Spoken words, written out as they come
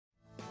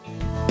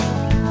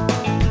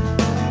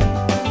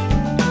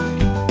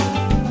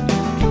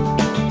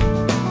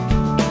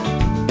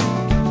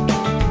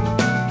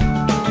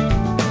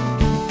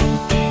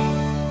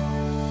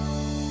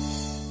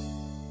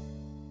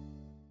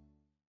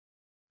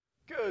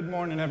Good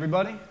morning,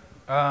 everybody.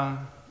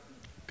 Gonna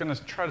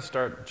try to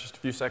start just a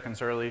few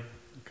seconds early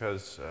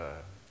because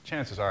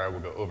chances are I will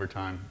go over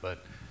time,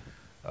 but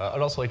I'd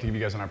also like to give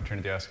you guys an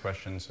opportunity to ask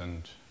questions,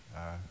 and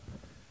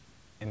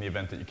in the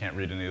event that you can't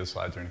read any of the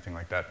slides or anything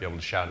like that, be able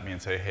to shout at me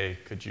and say, hey,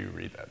 could you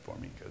read that for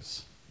me,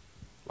 because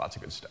lots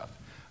of good stuff.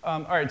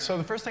 All right, so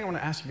the first thing I want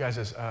to ask you guys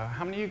is,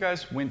 how many of you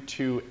guys went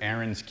to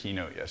Aaron's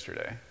keynote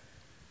yesterday?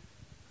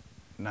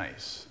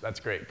 Nice, that's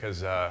great,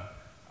 because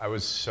I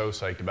was so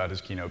psyched about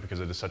his keynote because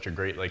it is such a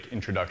great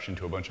introduction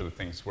to a bunch of the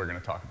things we're going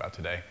to talk about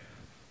today.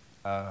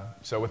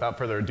 So without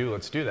further ado,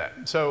 let's do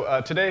that. So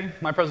today,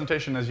 my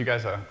presentation, as you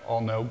guys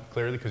all know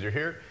clearly because you're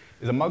here,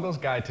 is a Muggle's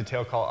Guide to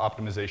Tail Call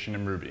Optimization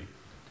in Ruby.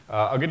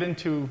 I'll get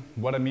into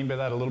what I mean by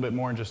that a little bit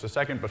more in just a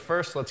second, but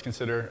first let's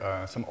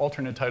consider some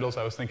alternate titles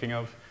I was thinking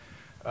of.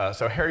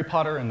 So Harry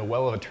Potter and the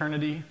Well of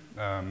Eternity,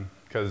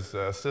 because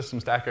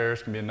system stack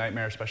errors can be a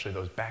nightmare, especially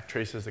those back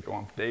traces that go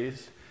on for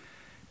days.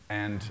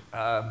 And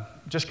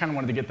just kind of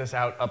wanted to get this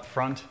out up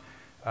front.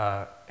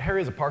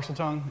 Harry is a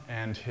Parseltongue,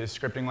 and his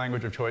scripting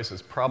language of choice is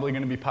probably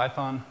going to be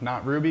Python,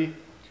 not Ruby.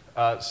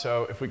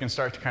 So if we can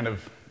start to kind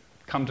of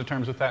come to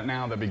terms with that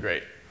now, that'd be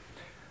great.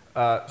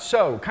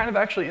 So kind of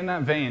actually in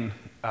that vein,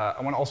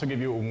 I want to also give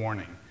you a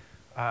warning.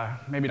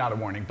 Maybe not a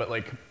warning, but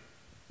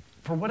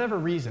for whatever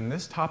reason,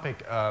 this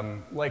topic,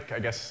 I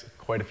guess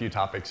quite a few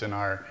topics in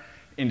our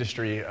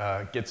industry,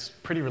 gets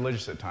pretty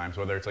religious at times,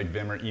 whether it's like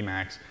Vim or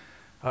Emacs.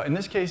 In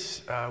this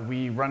case,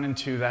 we run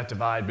into that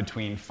divide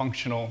between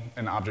functional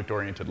and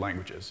object-oriented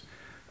languages.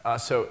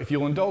 So if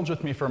you'll indulge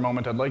with me for a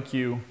moment, I'd like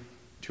you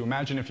to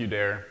imagine, if you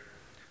dare,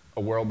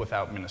 a world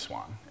without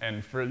Minneswan.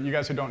 And for you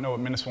guys who don't know what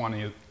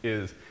Minneswan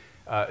is,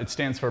 it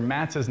stands for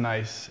Matt's is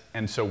nice,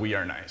 and so we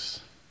are nice.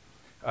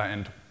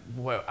 And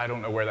well, I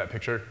don't know where that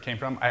picture came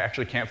from. I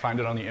actually can't find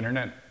it on the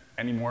internet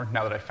anymore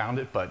now that I found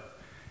it, but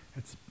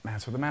it's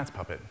Matt's with a Matt's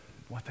puppet.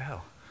 What the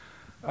hell?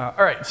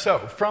 All right, so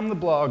from the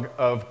blog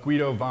of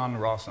Guido van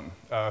Rossum,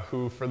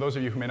 who, for those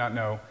of you who may not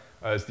know,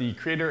 is the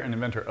creator and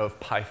inventor of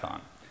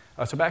Python.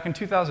 So back in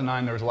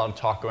 2009, there was a lot of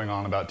talk going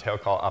on about tail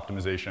call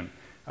optimization.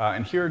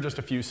 And here are just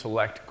a few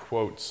select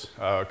quotes,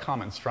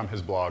 comments from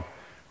his blog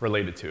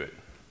related to it.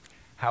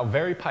 How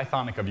very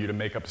Pythonic of you to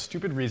make up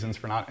stupid reasons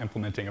for not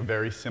implementing a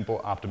very simple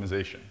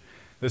optimization.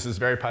 This is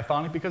very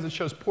Pythonic because it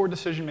shows poor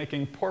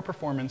decision-making, poor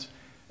performance,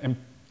 and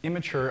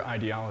immature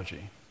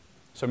ideology.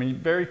 So I mean,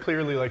 very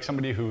clearly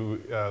somebody who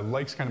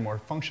likes kind of more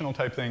functional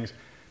type things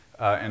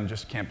and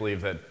just can't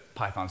believe that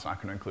Python's not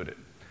going to include it.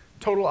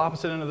 Total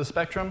opposite end of the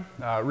spectrum,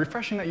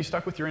 refreshing that you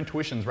stuck with your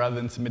intuitions rather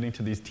than submitting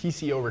to these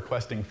TCO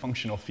requesting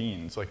functional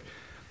fiends.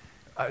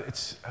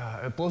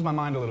 It blows my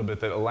mind a little bit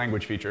that a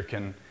language feature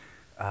can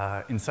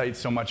incite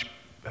so much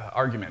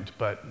argument.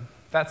 But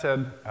that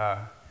said,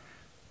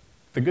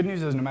 the good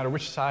news is no matter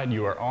which side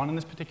you are on in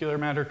this particular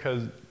matter,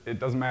 because it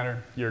doesn't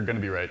matter, you're going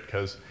to be right,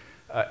 because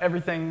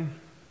everything,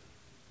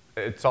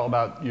 it's all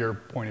about your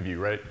point of view,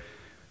 right?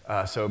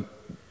 So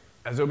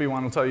as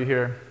Obi-Wan will tell you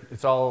here,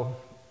 it's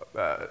all,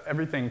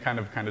 everything kind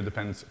of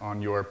depends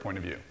on your point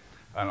of view.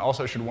 And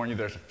also should warn you,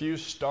 there's a few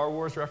Star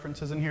Wars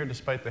references in here,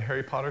 despite the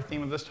Harry Potter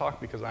theme of this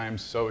talk, because I am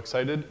so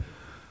excited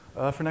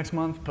for next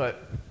month.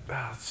 But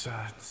let's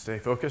stay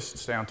focused,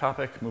 stay on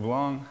topic, move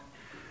along.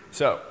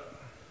 So,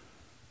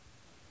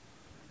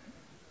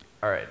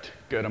 all right,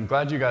 good. I'm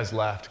glad you guys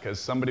laughed, because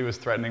somebody was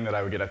threatening that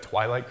I would get a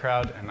Twilight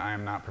crowd, and I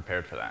am not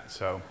prepared for that.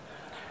 So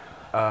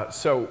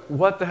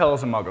what the hell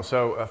is a Muggle?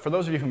 So for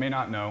those of you who may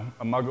not know,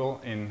 a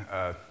Muggle in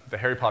the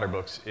Harry Potter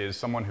books is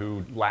someone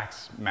who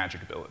lacks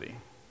magic ability.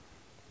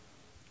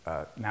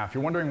 Now, if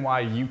you're wondering why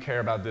you care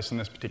about this in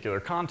this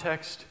particular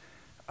context,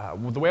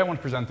 well, the way I want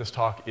to present this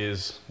talk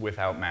is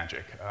without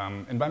magic.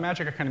 And by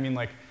magic, I kind of mean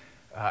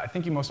I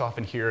think you most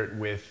often hear it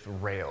with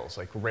Rails,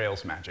 like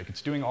Rails magic.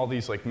 It's doing all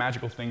these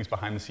magical things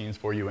behind the scenes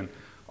for you, and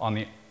on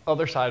the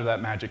other side of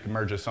that magic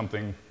emerges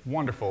something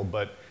wonderful,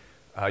 but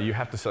you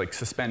have to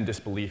suspend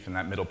disbelief in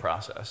that middle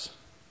process.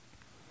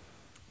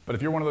 But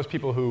if you're one of those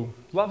people who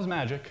loves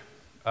magic,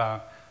 I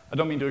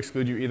don't mean to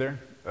exclude you either.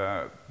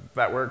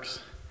 That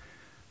works.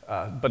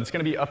 But it's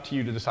going to be up to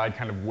you to decide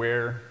kind of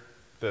where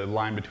the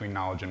line between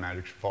knowledge and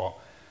magic should fall,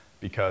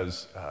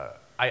 because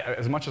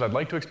as much as I'd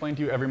like to explain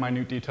to you every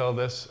minute detail of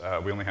this,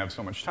 we only have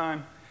so much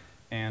time,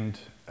 and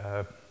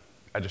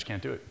I just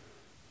can't do it.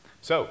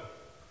 So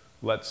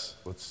let's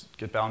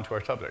get down to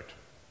our subject.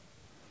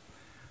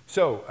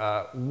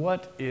 So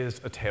what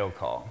is a tail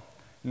call?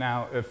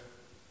 Now,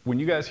 when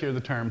you guys hear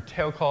the term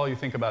tail call, you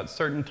think about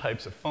certain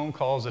types of phone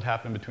calls that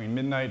happen between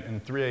midnight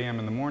and 3 a.m.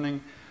 in the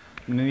morning.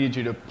 I'm going to need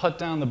you to put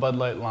down the Bud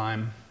Light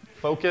lime,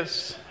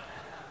 focus,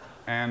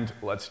 and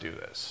let's do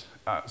this.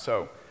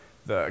 So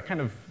the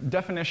kind of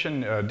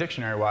definition,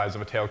 dictionary-wise,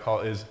 of a tail call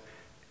is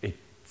a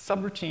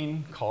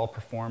subroutine call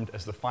performed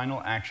as the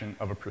final action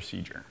of a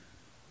procedure.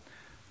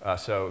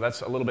 So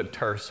that's a little bit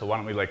terse, so why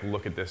don't we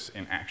look at this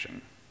in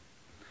action.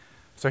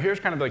 So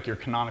here's kind of your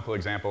canonical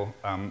example,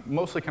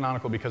 mostly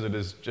canonical because it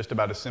is just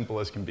about as simple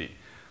as can be.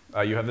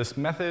 You have this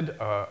method,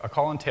 a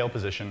call on tail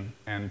position,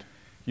 and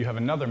you have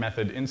another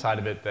method inside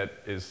of it that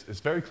is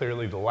very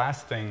clearly the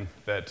last thing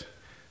that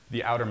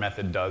the outer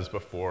method does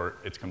before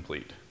it's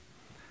complete.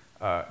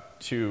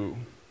 To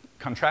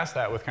contrast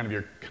that with kind of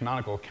your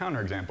canonical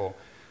counterexample,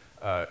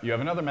 you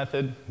have another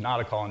method, not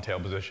a call in tail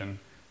position,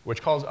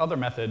 which calls other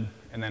method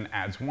and then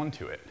adds 1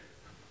 to it.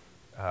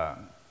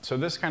 So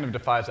this kind of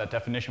defies that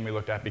definition we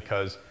looked at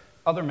because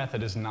other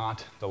method is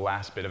not the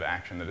last bit of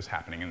action that is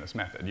happening in this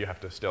method. You have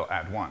to still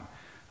add 1.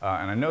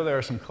 And I know there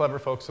are some clever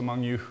folks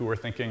among you who are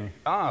thinking,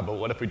 but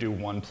what if we do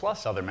 1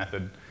 plus other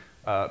method?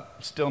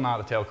 Still not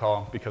a tail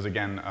call because,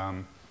 again,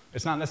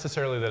 it's not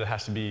necessarily that it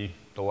has to be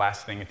the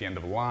last thing at the end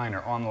of a line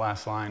or on the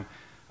last line.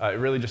 It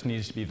really just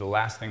needs to be the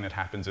last thing that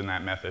happens in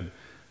that method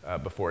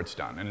before it's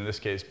done. And in this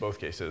case, both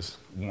cases,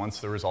 once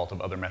the result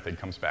of other method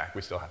comes back,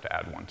 we still have to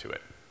add 1 to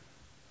it.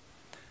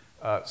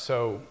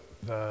 So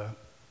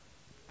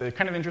the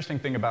kind of interesting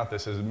thing about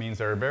this is it means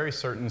there are very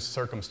certain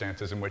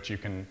circumstances in which you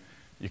can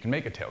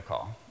make a tail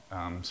call.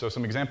 So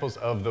some examples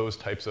of those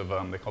types of,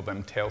 they call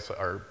them tail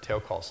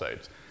call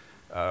sites,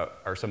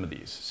 are some of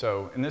these.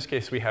 So in this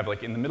case, we have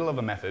like in the middle of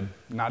a method,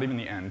 not even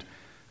the end,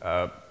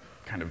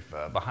 kind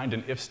of behind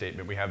an if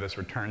statement, we have this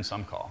return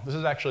some call. This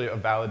is actually a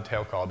valid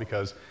tail call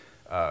because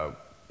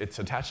it's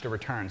attached to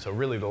return. So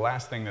really the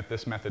last thing that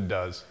this method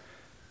does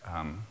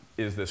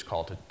is this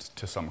call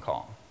to some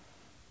call.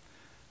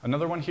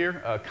 Another one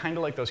here, kind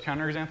of like those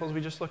counterexamples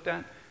we just looked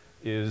at,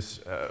 is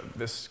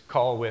this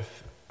call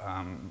with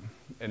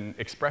an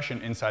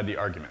expression inside the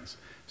arguments.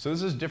 So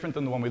this is different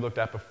than the one we looked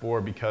at before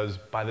because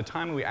by the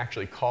time we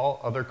actually call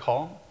other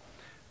call,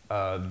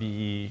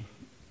 the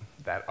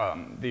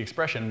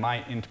expression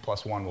my int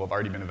plus 1 will have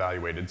already been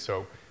evaluated,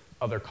 so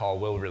other call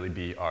will really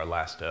be our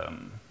last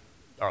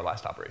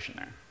operation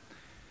there.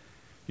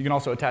 You can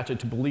also attach it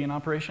to Boolean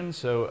operations,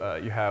 so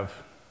you have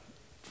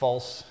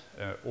false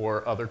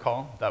or other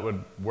call. That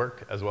would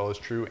work as well as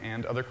true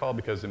and other call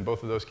because in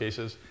both of those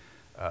cases,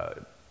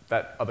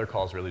 that other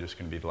call is really just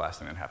going to be the last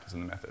thing that happens in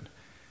the method.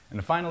 And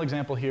the final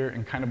example here,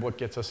 and kind of what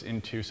gets us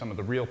into some of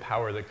the real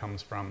power that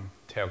comes from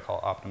tail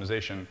call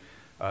optimization,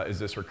 is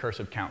this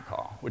recursive count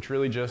call, which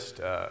really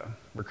just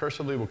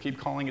recursively will keep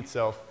calling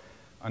itself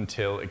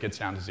until it gets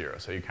down to 0.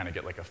 So you kind of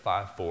get like a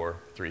 5, 4,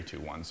 3, 2,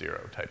 1,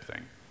 0 type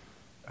thing.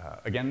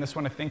 Again, this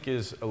one I think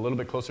is a little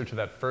bit closer to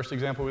that first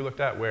example we looked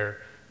at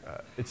where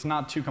it's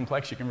not too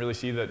complex. You can really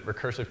see that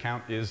recursive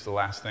count is the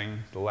last thing,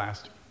 the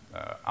last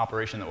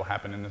operation that will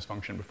happen in this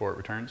function before it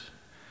returns.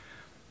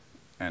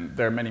 And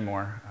there are many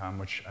more,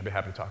 which I'd be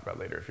happy to talk about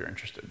later if you're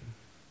interested.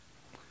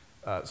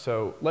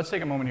 So let's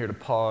take a moment here to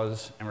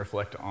pause and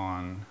reflect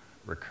on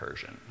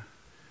recursion.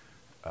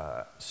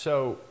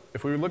 So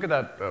if we look at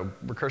that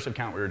recursive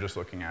count we were just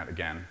looking at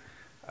again,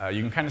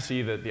 you can kind of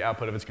see that the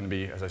output of it's going to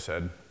be, as I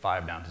said,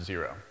 5 down to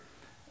 0.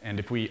 And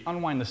if we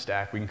unwind the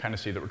stack, we can kind of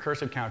see that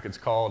recursive count gets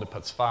called, it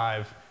puts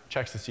 5,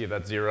 checks to see if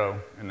that's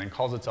 0, and then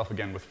calls itself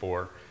again with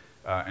 4,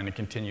 and it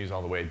continues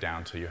all the way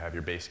down till you have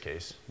your base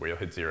case where you'll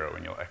hit 0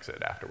 and you'll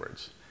exit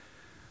afterwards.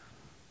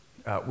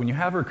 When you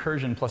have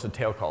recursion plus a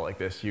tail call like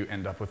this, you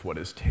end up with what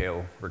is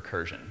tail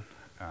recursion.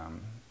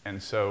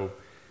 And so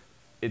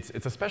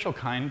it's a special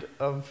kind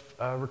of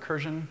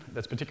recursion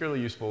that's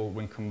particularly useful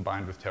when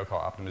combined with tail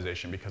call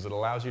optimization because it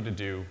allows you to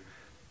do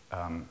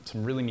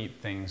some really neat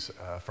things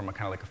from a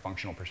kind of like a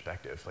functional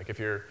perspective. Like if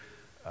you're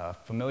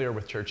familiar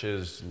with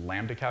Church's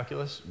lambda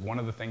calculus, one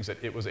of the things that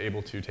it was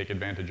able to take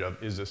advantage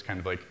of is this kind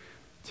of like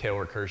tail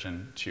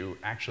recursion to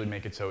actually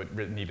make it so it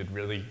needed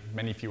really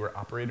many fewer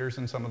operators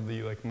in some of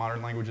the like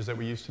modern languages that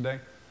we use today.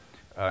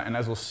 And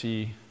as we'll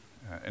see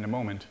in a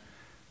moment,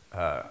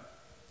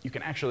 you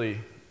can actually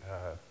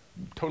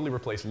totally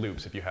replace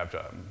loops if you have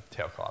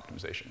tail call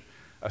optimization.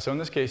 So in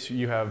this case,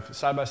 you have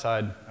side by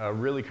side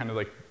really kind of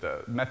like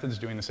the methods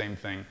doing the same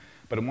thing,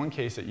 but in one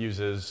case it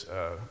uses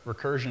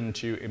recursion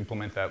to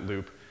implement that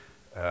loop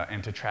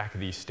and to track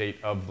the state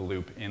of the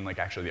loop in like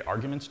actually the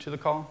arguments to the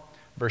call,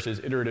 versus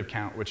iterative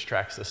count, which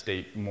tracks the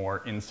state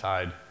more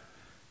inside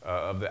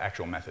of the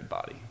actual method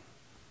body.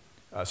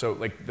 So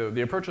like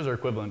the approaches are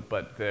equivalent,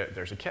 but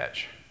there's a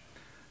catch.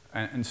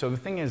 And so the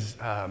thing is,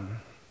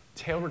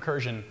 tail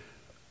recursion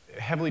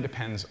heavily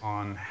depends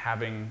on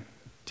having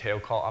tail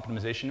call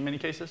optimization in many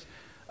cases,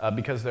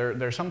 because there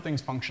are some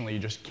things functionally you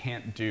just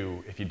can't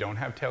do if you don't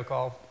have tail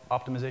call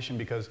optimization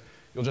because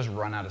you'll just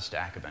run out of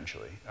stack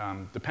eventually.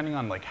 Depending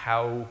on like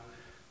how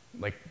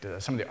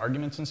some of the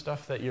arguments and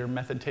stuff that your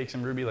method takes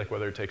in Ruby, like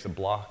whether it takes a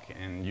block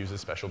and uses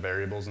special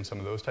variables and some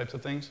of those types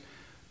of things,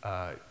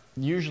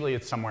 usually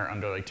it's somewhere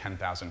under like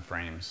 10,000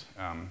 frames,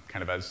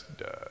 kind of as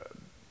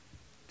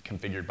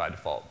configured by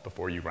default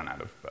before you run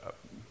out of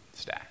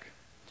stack.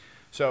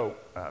 So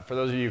for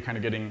those of you kind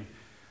of getting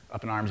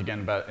up in arms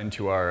again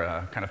into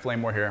our kind of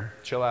flame war here,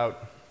 chill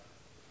out.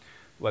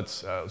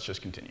 Let's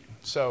just continue.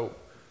 So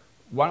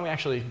why don't we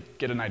actually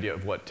get an idea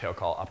of what tail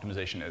call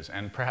optimization is?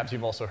 And perhaps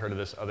you've also heard of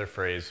this other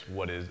phrase,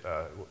 what is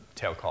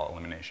tail call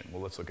elimination?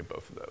 Well, let's look at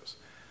both of those.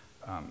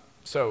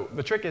 So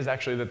the trick is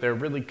actually that they're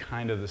really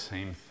kind of the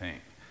same thing.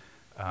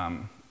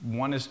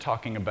 One is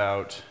talking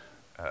about,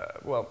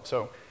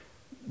 so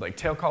like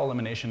tail call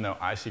elimination, though,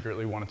 I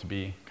secretly want it to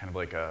be kind of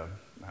like a,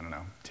 I don't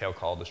know, tail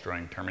call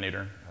destroying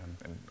Terminator.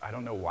 and I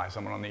don't know why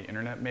someone on the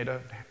internet made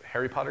a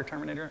Harry Potter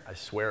Terminator. I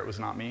swear it was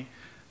not me,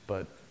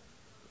 but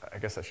I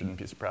guess I shouldn't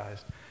be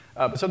surprised.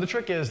 So the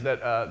trick is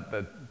that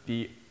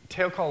the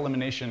tail call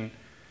elimination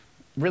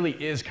really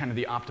is kind of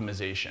the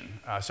optimization.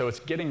 So it's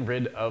getting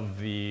rid of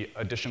the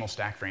additional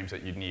stack frames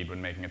that you'd need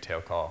when making a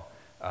tail call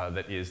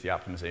that is the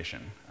optimization.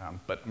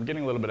 But I'm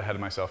getting a little bit ahead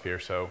of myself here,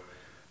 so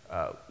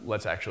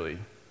let's actually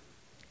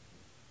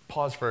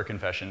pause for a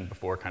confession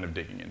before kind of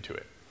digging into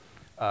it.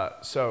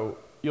 So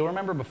you'll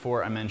remember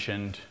before I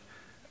mentioned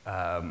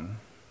so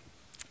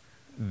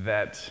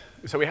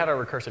we had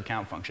our recursive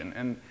count function.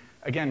 And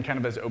again, kind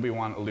of as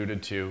Obi-Wan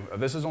alluded to,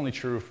 this is only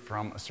true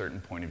from a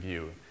certain point of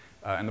view.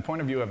 And the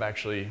point of view I've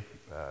actually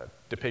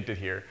depicted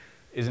here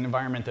is an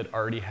environment that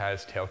already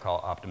has tail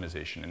call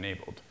optimization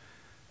enabled.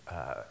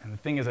 And the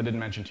thing is, I didn't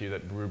mention to you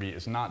that Ruby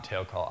is not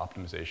tail call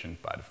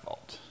optimization by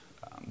default.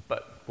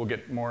 But we'll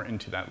get more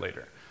into that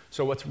later.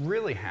 So what's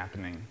really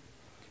happening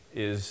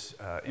is,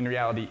 in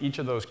reality, each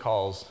of those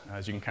calls,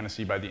 as you can kind of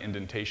see by the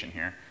indentation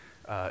here,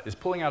 is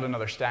pulling out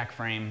another stack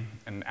frame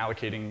and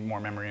allocating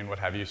more memory and what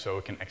have you so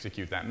it can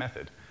execute that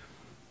method,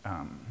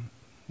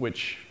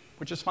 which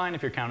is fine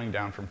if you're counting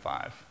down from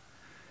 5.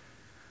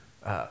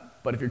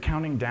 But if you're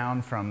counting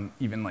down from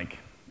even like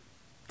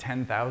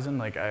 10,000,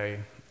 like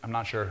I'm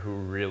not sure who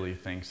really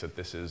thinks that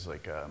this is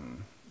like, I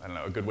don't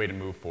know, a good way to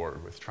move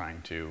forward with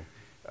trying to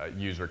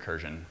use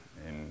recursion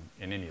in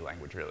any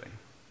language, really.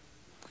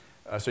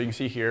 So you can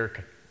see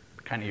here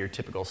kind of your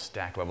typical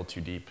stack level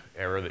too deep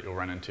error that you'll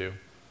run into.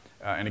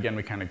 And again,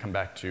 we kind of come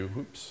back to,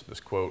 oops, this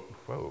quote,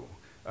 whoa.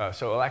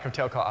 So a lack of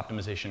tail call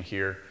optimization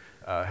here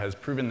has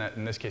proven that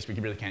in this case, we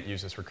really can't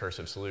use this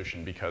recursive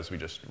solution because we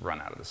just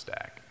run out of the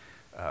stack.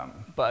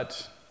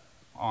 But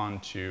on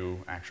to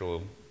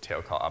actual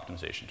tail call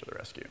optimization to the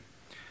rescue.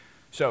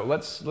 So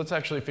let's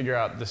actually figure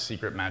out the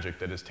secret magic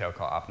that is tail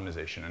call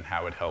optimization and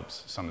how it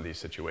helps some of these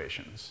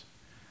situations.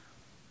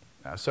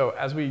 So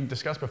as we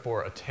discussed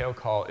before, a tail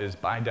call is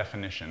by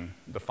definition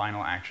the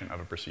final action of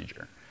a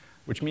procedure,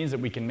 which means that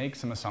we can make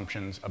some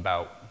assumptions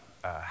about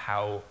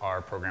how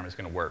our program is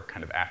going to work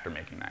kind of after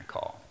making that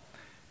call.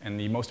 And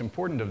the most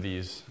important of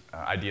these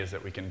ideas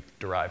that we can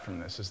derive from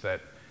this is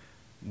that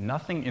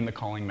nothing in the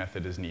calling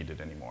method is needed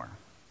anymore.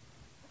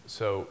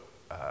 So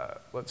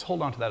let's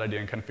hold on to that idea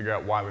and kind of figure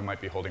out why we might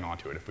be holding on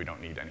to it if we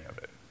don't need any of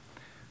it.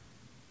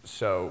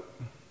 So,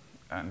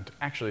 and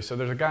actually, so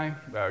there's a guy,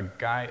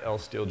 Guy L.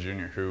 Steele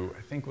Jr., who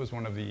I think was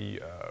one of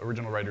the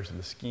original writers of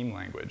the scheme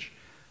language,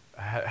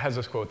 has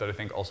this quote that I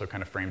think also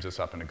kind of frames this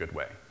up in a good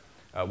way.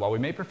 While we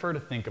may prefer to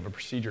think of a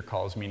procedure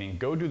call as meaning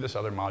go do this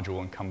other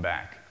module and come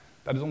back,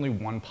 that is only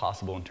one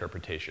possible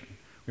interpretation.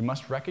 We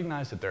must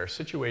recognize that there are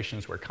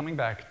situations where coming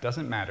back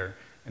doesn't matter,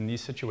 and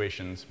these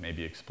situations may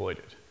be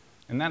exploited.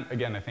 And that,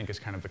 again, I think is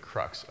kind of the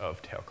crux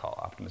of tail call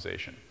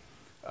optimization.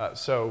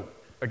 So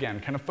again,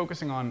 kind of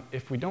focusing on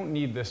if we don't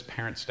need this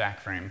parent stack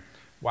frame,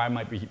 why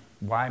might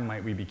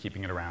we be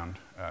keeping it around?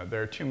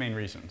 There are two main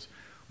reasons.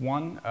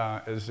 One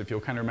is, if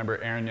you'll kind of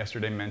remember, Aaron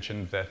yesterday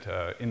mentioned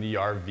that in the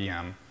YAR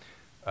VM,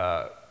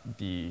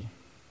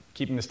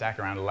 keeping the stack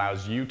around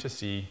allows you to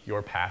see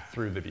your path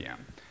through the VM.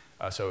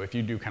 So if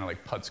you do kind of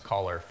like putz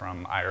caller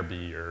from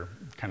IRB or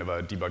kind of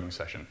a debugging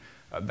session,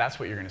 that's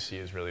what you're going to see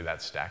is really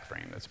that stack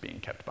frame that's being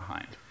kept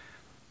behind.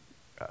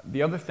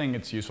 The other thing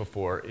it's useful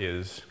for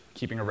is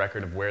keeping a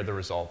record of where the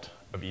result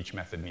of each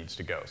method needs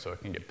to go, so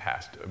it can get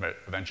passed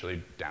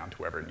eventually down to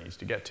wherever it needs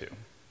to get to.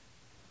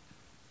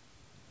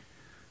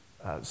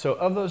 So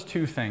of those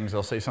two things,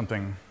 I'll say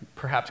something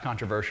perhaps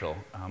controversial,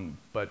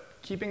 but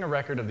keeping a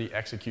record of the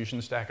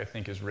execution stack, I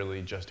think, is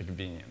really just a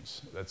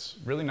convenience. That's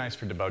really nice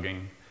for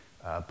debugging,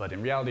 but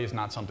in reality is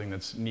not something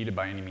that's needed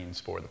by any means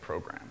for the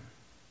program.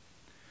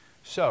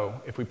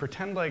 So if we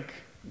pretend like,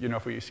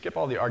 if we skip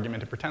all the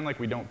argument and pretend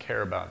like we don't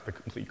care about the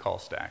complete call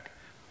stack,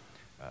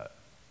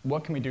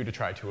 what can we do to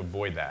try to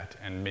avoid that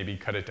and maybe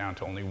cut it down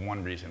to only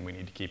one reason we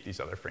need to keep these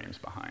other frames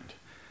behind?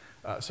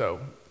 So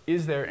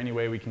is there any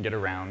way we can get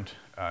around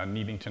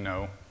needing to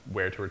know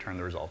where to return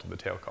the result of the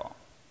tail call?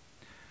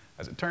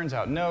 As it turns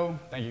out, no.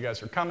 Thank you guys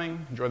for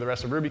coming. Enjoy the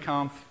rest of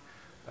RubyConf.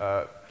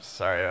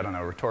 Sorry, I don't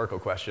know, rhetorical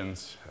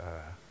questions.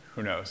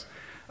 Who knows?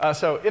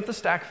 So if the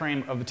stack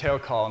frame of the tail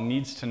call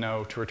needs to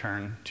know to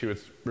return to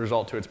its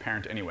result to its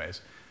parent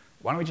anyways,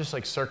 why don't we just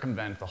like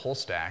circumvent the whole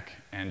stack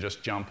and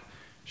just jump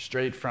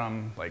straight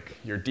from like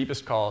your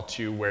deepest call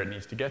to where it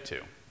needs to get to?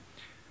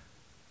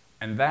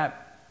 And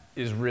that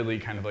is really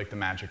kind of like the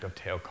magic of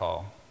tail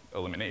call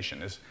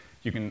elimination, is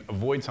you can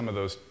avoid some of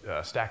those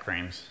stack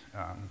frames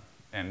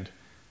and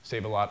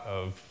save a lot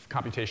of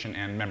computation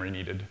and memory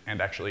needed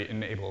and actually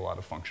enable a lot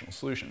of functional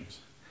solutions.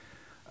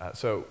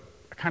 So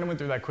I kind of went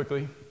through that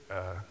quickly.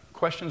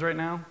 Questions right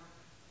now?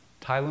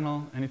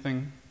 Tylenol,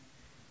 anything?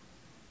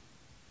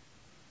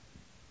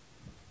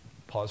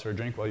 Pause for a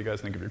drink while you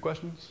guys think of your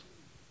questions.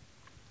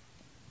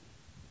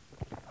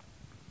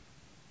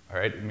 All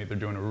right, I'm either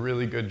doing a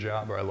really good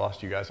job or I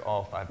lost you guys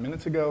all 5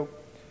 minutes ago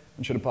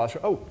and should have paused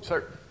for, oh,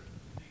 sir.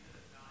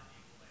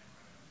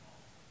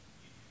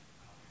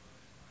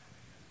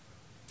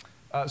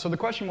 So the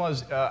question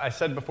was, I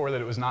said before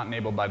that it was not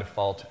enabled by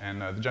default,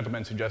 and the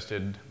gentleman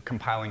suggested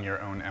compiling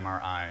your own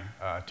MRI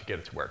to get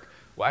it to work.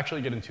 We'll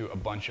actually get into a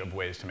bunch of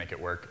ways to make it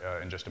work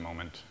in just a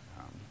moment,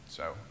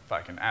 so if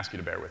I can ask you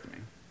to bear with me.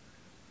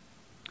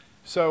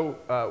 So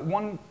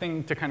one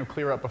thing to kind of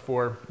clear up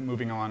before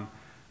moving on,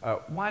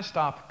 why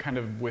stop kind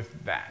of with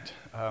that?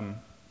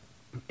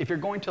 If you're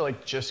going to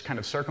just kind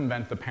of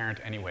circumvent the parent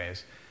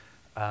anyways,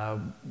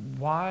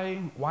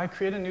 why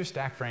create a new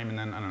stack frame and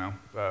then, I don't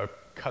know,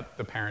 cut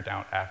the parent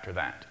out after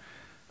that?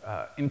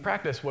 In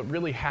practice, what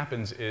really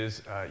happens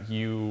is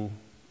you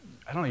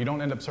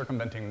don't end up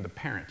circumventing the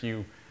parent.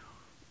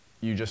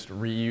 You just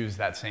reuse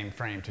that same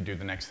frame to do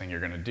the next thing you're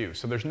going to do.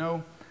 So there's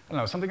no, I don't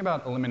know, something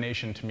about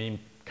elimination to me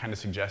kind of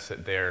suggests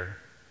that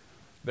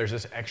there's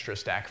this extra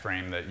stack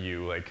frame that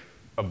you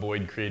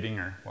avoid creating,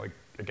 or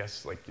I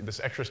guess this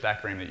extra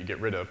stack frame that you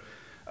get rid of.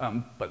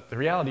 But the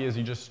reality is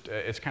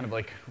it's kind of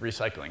like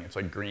recycling. It's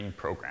like green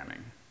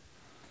programming.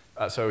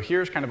 So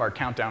here's kind of our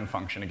countdown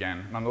function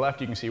again. And on the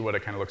left, you can see what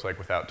it kind of looks like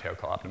without tail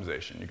call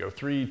optimization. You go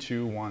 3,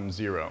 2, 1,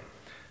 0.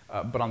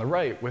 But on the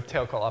right, with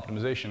tail call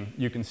optimization,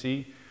 you can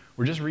see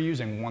we're just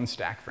reusing one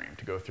stack frame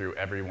to go through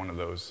every one of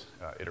those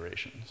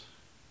iterations.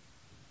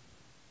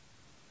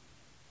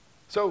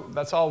 So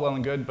that's all well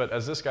and good, but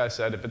as this guy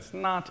said, if it's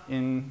not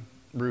in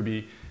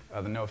Ruby,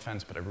 then no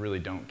offense, but I really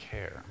don't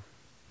care.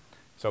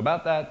 So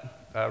about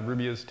that,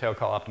 Ruby is tail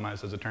call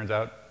optimized, as it turns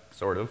out,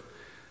 sort of.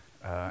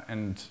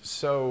 And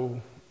so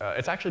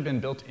it's actually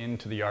been built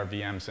into the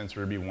RVM since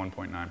Ruby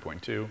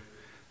 1.9.2,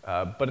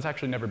 but it's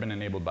actually never been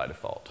enabled by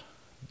default.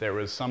 There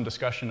was some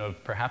discussion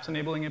of perhaps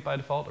enabling it by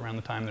default around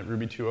the time that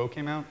Ruby 2.0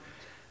 came out,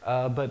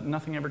 but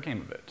nothing ever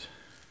came of it.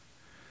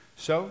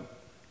 So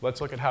let's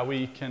look at how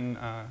we can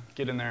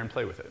get in there and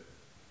play with it.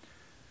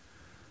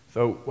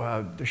 So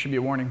there should be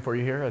a warning for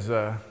you here, as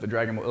the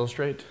dragon will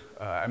illustrate.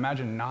 I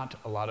imagine not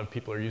a lot of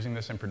people are using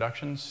this in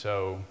production,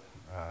 so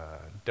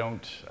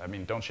don't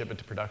ship it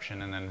to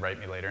production and then write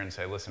me later and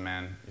say, listen,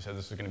 man, you said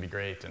this was going to be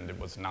great, and it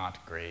was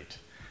not great.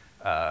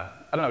 I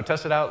don't know,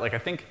 test it out.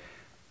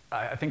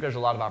 I think there's a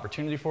lot of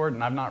opportunity for it,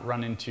 and I've not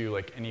run into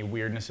any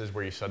weirdnesses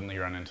where you suddenly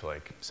run into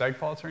seg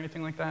faults or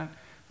anything like that.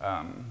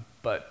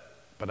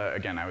 But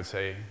again, I would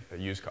say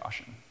use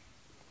caution.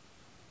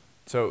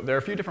 So there are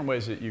a few different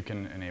ways that you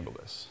can enable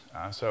this.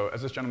 So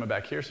as this gentleman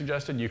back here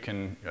suggested, you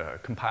can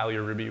compile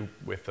your Ruby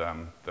with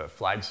the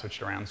flags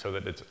switched around so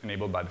that it's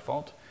enabled by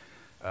default.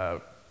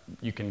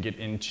 You can get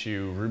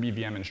into Ruby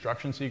VM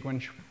instruction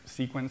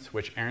sequence,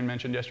 which Aaron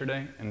mentioned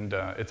yesterday, and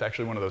it's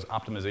actually one of those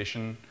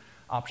optimization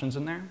options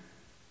in there.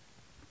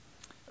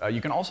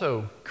 You can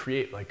also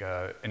create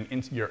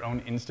your own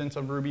instance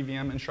of Ruby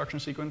VM instruction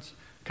sequence,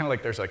 kind of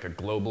like there's a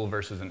global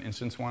versus an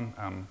instance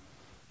one.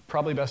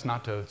 Probably best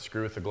not to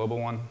screw with the global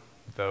one,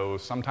 though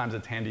sometimes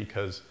it's handy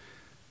because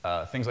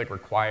things like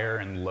require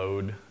and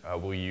load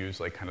will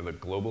use kind of the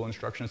global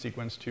instruction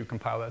sequence to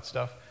compile that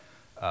stuff.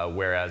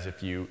 Whereas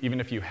even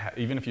if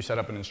you set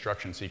up an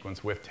instruction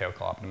sequence with tail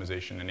call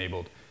optimization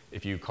enabled,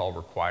 if you call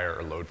require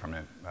or load from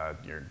it,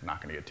 you're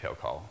not going to get tail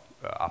call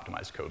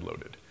optimized code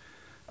loaded.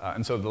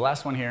 And so the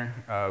last one here,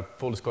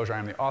 full disclosure, I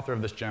am the author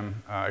of this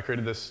gem. I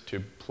created this to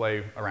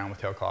play around with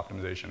tail call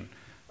optimization.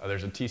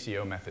 There's a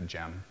TCO method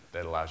gem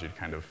that allows you to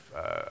kind of,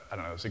 I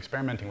don't know, it's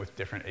experimenting with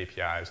different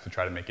APIs to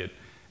try to make it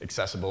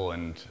accessible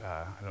and,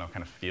 I don't know,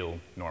 kind of feel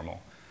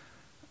normal.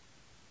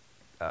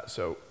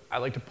 So I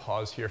like to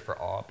pause here for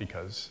awe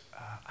because,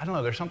 I don't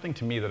know, there's something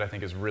to me that I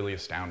think is really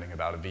astounding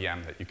about a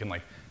VM, that you can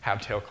have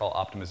tail call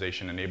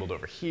optimization enabled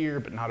over here,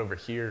 but not over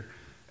here.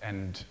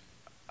 And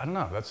I don't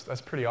know,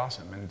 that's pretty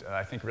awesome, and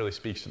I think really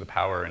speaks to the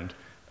power and,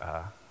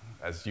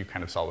 as you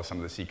kind of saw with some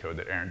of the C code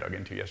that Aaron dug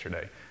into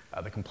yesterday,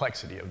 the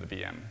complexity of the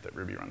VM that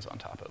Ruby runs on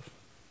top of.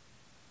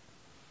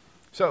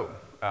 So,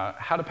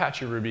 how to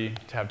patch your Ruby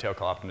to have tail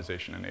call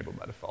optimization enabled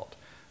by default.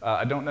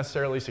 I don't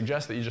necessarily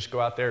suggest that you just go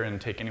out there and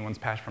take anyone's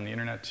patch from the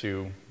internet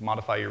to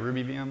modify your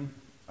Ruby VM,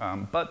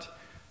 but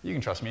you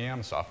can trust me,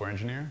 I'm a software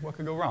engineer, what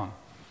could go wrong?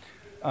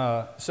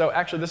 So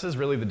actually, this is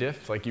really the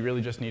diff. You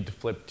really just need to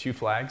flip two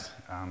flags.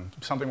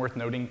 Something worth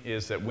noting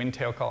is that when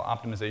tail call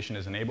optimization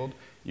is enabled,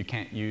 you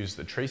can't use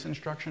the trace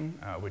instruction,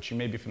 which you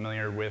may be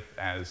familiar with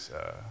as,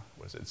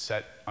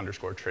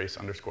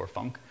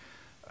 set_trace_func.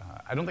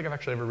 I don't think I've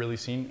actually ever really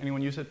seen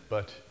anyone use it,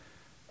 but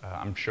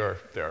I'm sure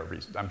there are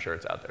reasons. I'm sure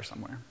it's out there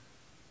somewhere.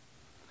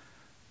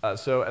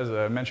 So as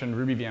I mentioned,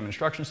 Ruby VM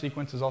instruction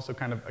sequence is also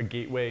kind of a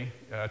gateway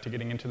to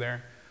getting into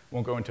there.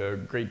 Won't go into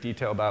great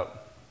detail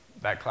about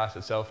that class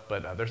itself,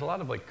 but there's a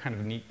lot of kind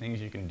of neat things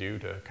you can do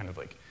to kind of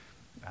I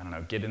don't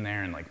know, get in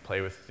there and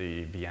play with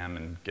the VM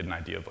and get an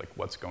idea of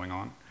what's going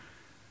on.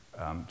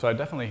 So I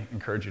definitely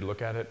encourage you to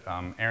look at it.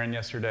 Aaron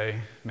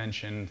yesterday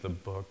mentioned the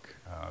book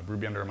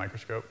Ruby Under a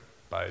Microscope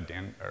by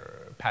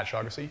Pat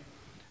Shaughnessy,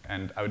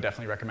 and I would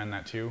definitely recommend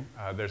that too.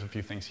 There's a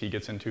few things he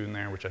gets into in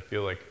there which I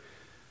feel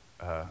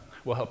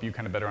will help you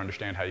kind of better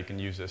understand how you can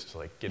use this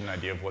to get an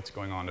idea of what's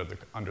going on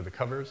under the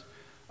covers.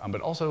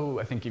 But also,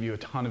 I think, give you a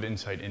ton of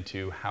insight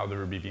into how the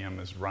Ruby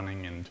VM is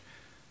running, and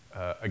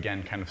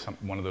again, kind of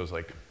one of those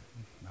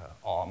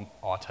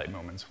awe-type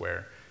moments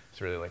where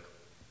it's really like,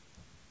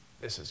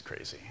 this is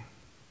crazy.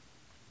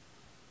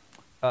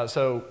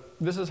 So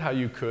this is how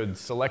you could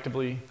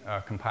selectively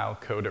compile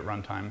code at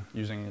runtime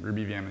using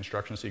RubyVM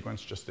instruction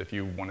sequence, just if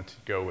you wanted to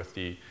go with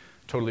the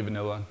totally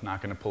vanilla,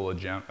 not going to pull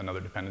another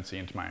dependency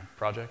into my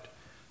project.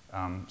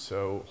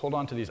 So hold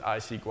on to these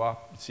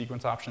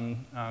sequence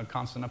option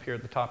constant up here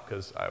at the top,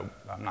 because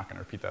I'm not going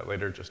to repeat that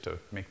later, just to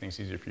make things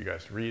easier for you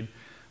guys to read.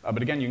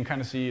 But again, you can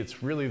kind of see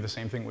it's really the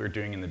same thing we were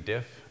doing in the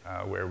diff,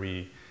 where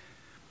we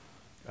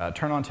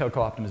turn on tail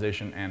call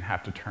optimization and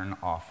have to turn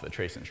off the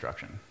trace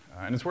instruction.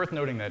 And it's worth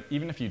noting that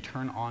even if you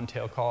turn on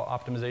tail call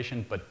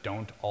optimization but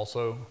don't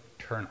also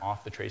turn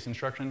off the trace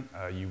instruction,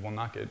 you will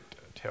not get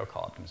tail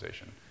call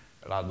optimization.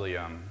 But oddly,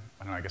 I don't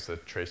know, I guess the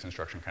trace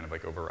instruction kind of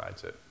like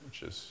overrides it,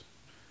 which is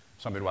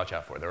something to watch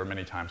out for. There were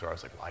many times where I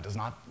was like, why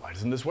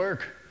doesn't this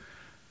work?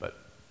 But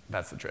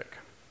that's the trick.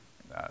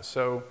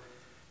 So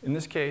in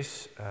this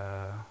case,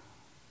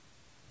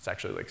 let's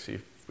actually like see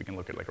if we can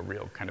look at like a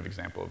real kind of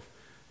example of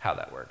how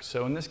that works.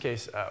 So in this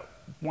case,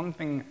 one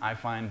thing I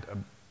find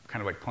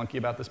kind of like clunky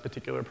about this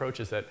particular approach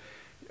is that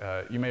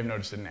you may have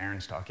noticed it in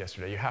Aaron's talk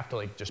yesterday. You have to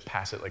like just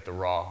pass it like the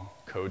raw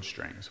code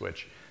strings,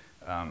 which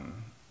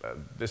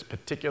this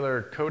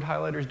particular code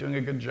highlighter is doing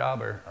a good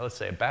job, or let's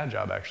say a bad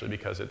job actually,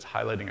 because it's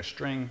highlighting a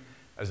string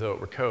as though it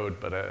were code,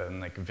 but in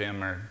like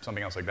Vim or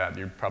something else like that,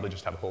 you'd probably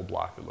just have a whole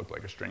block that looked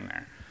like a string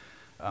there.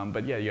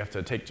 But yeah, you have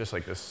to take just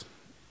like this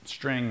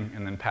string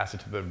and then pass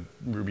it to the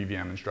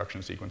RubyVM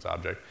instruction sequence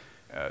object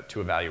to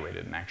evaluate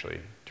it and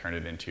actually turn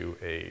it into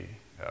a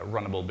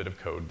runnable bit of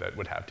code that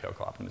would have tail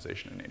call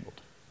optimization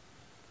enabled.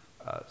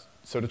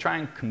 So to try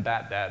and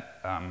combat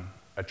that,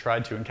 I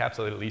tried to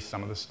encapsulate at least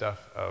some of the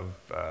stuff of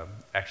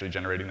actually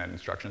generating that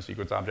instruction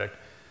sequence object.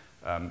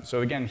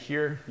 So again,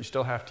 here you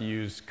still have to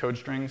use code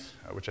strings,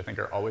 which I think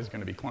are always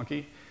going to be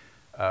clunky.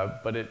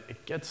 But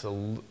it gets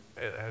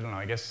I don't know,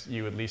 I guess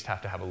you at least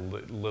have to have a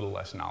little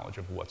less knowledge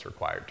of what's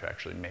required to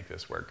actually make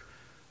this work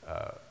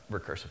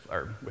recursive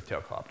or with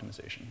tail call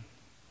optimization.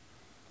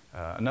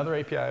 Another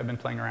API I've been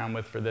playing around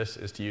with for this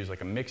is to use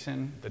like a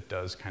mixin that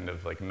does kind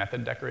of like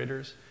method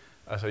decorators.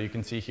 So you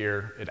can see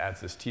here it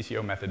adds this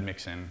TCO method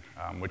mixin,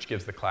 which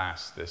gives the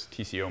class this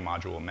TCO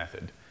module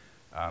method.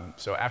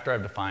 So after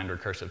I've defined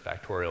recursive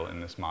factorial in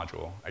this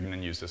module, I can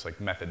then use this like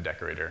method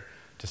decorator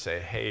to say,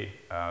 hey,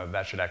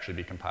 that should actually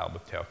be compiled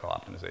with tail call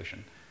optimization.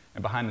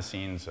 And behind the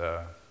scenes,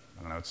 I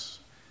don't know, it's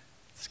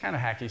kind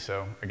of hacky.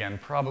 So again,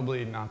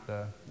 probably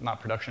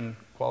not production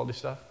quality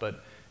stuff,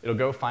 but it'll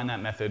go find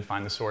that method,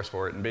 find the source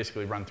for it, and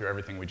basically run through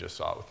everything we just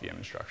saw with VM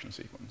instruction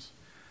sequence.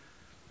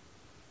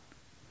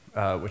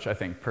 Which I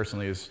think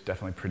personally is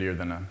definitely prettier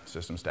than a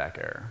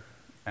SystemStackError.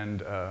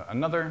 And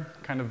another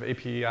kind of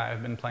API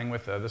I've been playing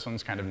with, this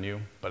one's kind of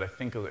new, but I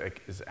think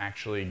is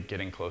actually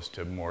getting close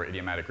to more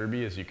idiomatic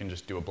Ruby, is you can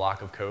just do a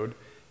block of code,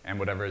 and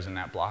whatever is in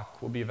that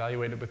block will be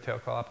evaluated with tail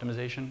call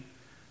optimization.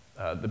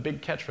 The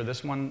big catch for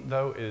this one,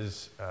 though,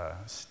 is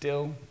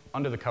still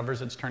under the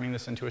covers, it's turning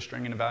this into a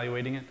string and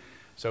evaluating it.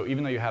 So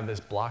even though you have this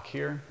block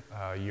here,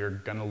 you're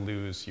going to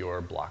lose your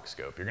block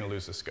scope. You're going to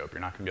lose the scope.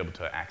 You're not going to be able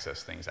to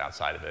access things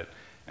outside of it,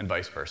 and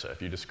vice versa.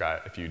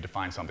 If you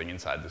define something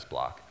inside this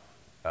block,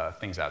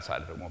 things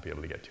outside of it won't be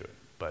able to get to it.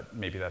 But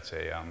maybe that's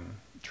a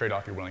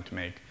trade-off you're willing to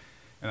make.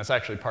 And that's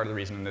actually part of the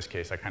reason in this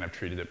case I kind of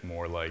treated it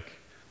more like,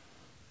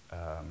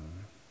 I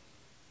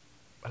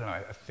don't know,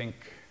 I think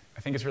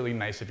it's really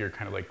nice if you're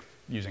kind of like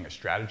using a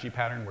strategy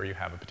pattern where you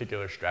have a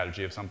particular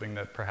strategy of something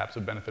that perhaps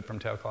would benefit from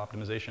tail call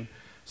optimization.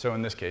 So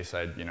in this case,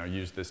 I'd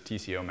use this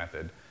TCO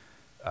method,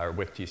 or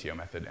with TCO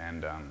method,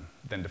 and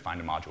then define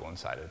a module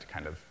inside it to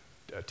kind of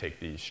take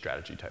the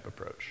strategy type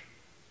approach.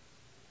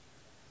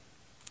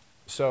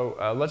 So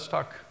let's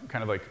talk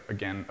kind of like,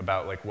 again,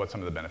 about like what some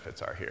of the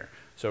benefits are here.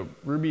 So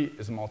Ruby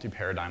is a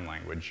multi-paradigm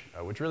language,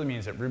 which really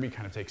means that Ruby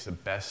kind of takes the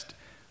best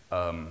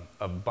of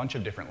a bunch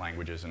of different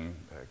languages and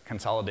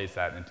consolidates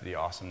that into the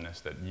awesomeness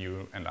that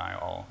you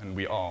and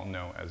we all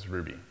know as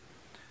Ruby.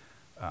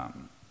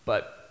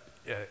 But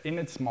in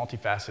its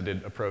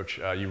multifaceted approach,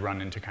 you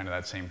run into kind of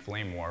that same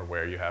flame war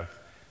where you have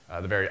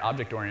the very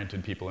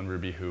object-oriented people in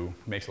Ruby, who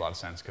makes a lot of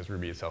sense because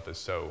Ruby itself is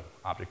so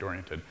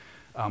object-oriented.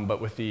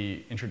 But with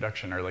the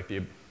introduction, or like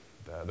the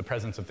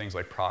presence of things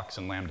like procs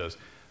and lambdas,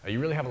 you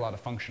really have a lot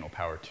of functional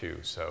power too.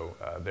 So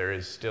there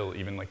is still,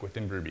 even like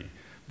within Ruby,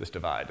 this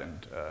divide,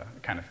 and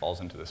it kind of falls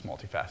into this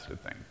multifaceted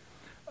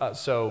thing.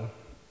 So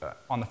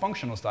on the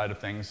functional side of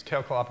things,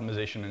 tail call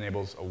optimization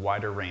enables a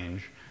wider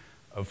range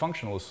of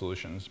functional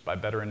solutions by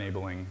better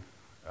enabling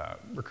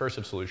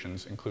recursive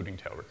solutions, including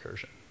tail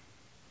recursion.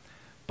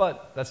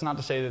 But that's not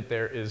to say that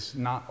there is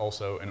not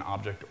also an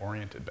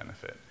object-oriented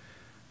benefit.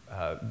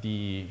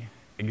 The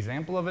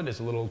example of it is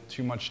a little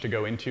too much to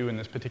go into in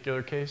this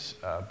particular case,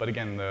 but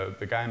again,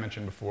 the guy I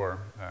mentioned before,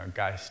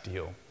 Guy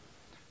Steele,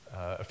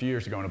 a few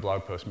years ago in a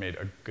blog post made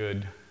a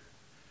good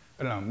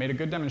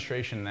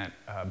demonstration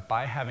that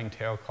by having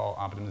tail call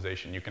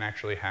optimization, you can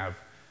actually have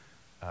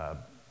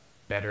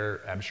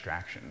better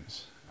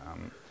abstractions.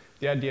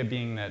 The idea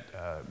being that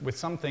with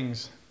some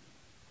things,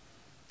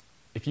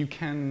 if you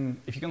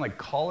can like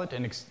call it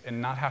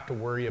and not have to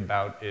worry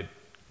about it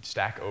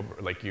stack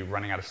over, like you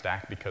running out of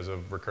stack because of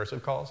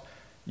recursive calls,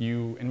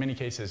 you, in many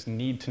cases,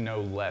 need to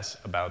know less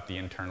about the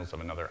internals of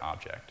another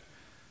object.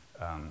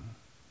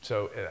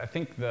 So I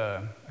think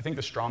the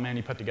straw man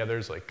he put together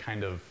is like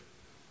kind of,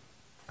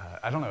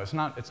 I don't know, it's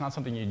not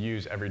something you'd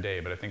use every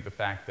day, but I think the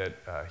fact that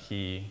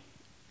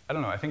I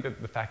don't know, I think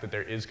that the fact that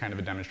there is kind of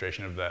a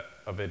demonstration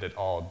of it at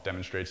all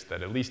demonstrates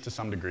that, at least to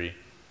some degree,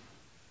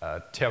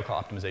 tail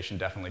call optimization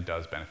definitely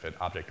does benefit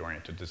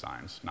object-oriented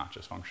designs, not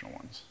just functional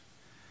ones.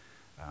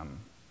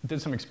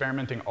 Did some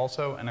experimenting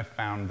also, and I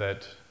found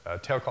that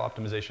tail call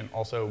optimization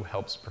also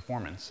helps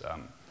performance.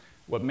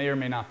 What may or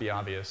may not be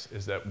obvious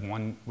is that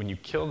when you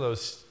kill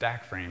those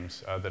stack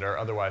frames that are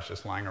otherwise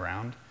just lying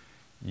around,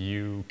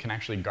 you can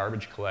actually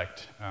garbage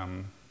collect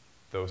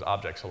those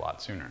objects a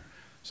lot sooner.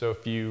 So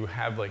if you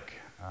have like,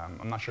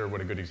 I'm not sure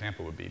what a good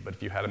example would be, but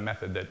if you had a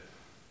method that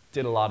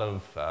did a lot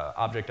of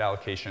object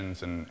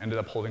allocations and ended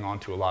up holding on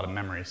to a lot of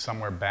memory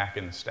somewhere back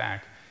in the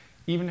stack,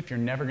 even if you're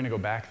never going to go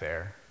back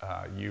there,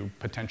 you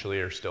potentially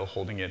are still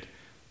holding it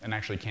and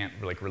actually can't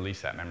like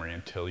release that memory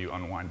until you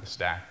unwind the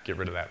stack, get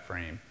rid of that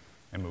frame,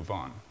 and move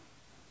on.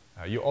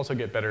 You also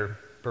get better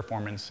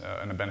performance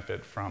and a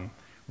benefit from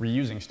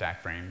reusing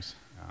stack frames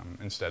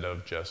instead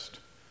of just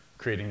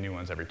creating new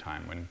ones every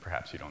time when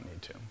perhaps you don't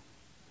need to.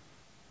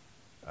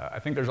 I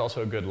think there's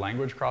also a good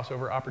language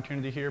crossover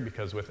opportunity here,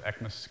 because with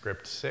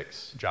ECMAScript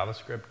 6,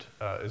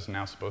 JavaScript is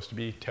now supposed to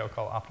be tail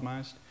call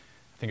optimized.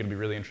 I think it'd be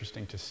really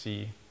interesting to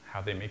see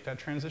how they make that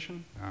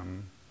transition.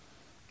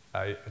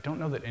 I don't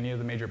know that any of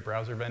the major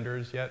browser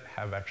vendors yet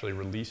have actually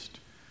released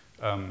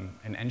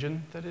an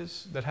engine that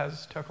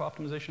has tail call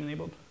optimization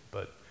enabled,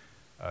 but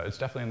it's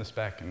definitely in the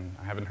spec, and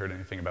I haven't heard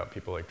anything about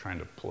people like trying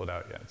to pull it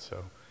out yet,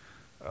 so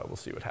we'll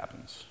see what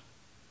happens.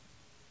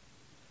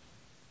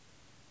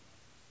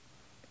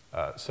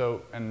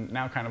 And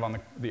now kind of on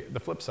the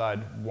flip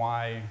side,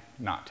 why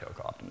not tail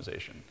call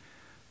optimization?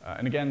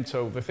 And again,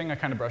 so the thing I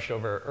kind of brushed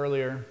over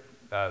earlier,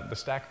 the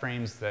stack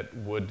frames that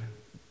would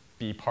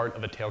be part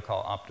of a tail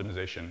call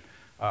optimization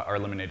are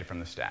eliminated from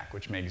the stack,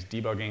 which makes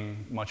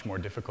debugging much more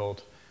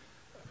difficult.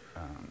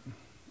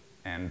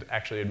 And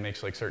actually, it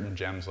makes like certain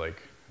gems,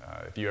 like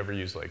if you ever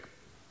use like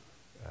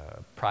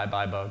pry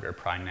bybug or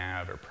pry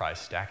nav or pry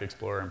stack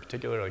explorer in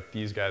particular, like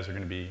these guys are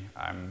going to be,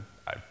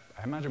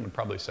 I imagine would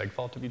probably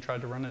segfault if you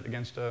tried to run it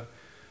against a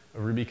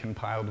Ruby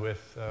compiled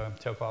with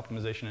tail call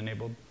optimization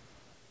enabled.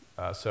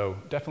 So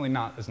definitely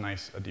not as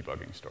nice a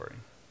debugging story.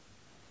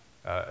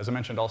 As I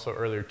mentioned also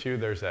earlier too,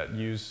 there's that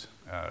use,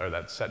 or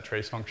that set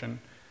trace function,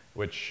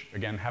 which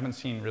again, haven't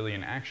seen really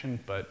in action,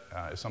 but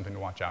is something to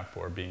watch out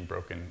for being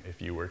broken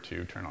if you were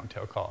to turn on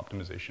tail call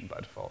optimization by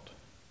default.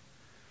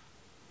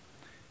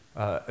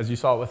 As you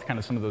saw with kind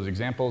of some of those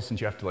examples,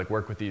 since you have to like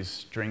work with these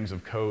strings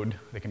of code,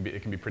 it can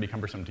be pretty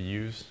cumbersome to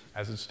use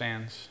as it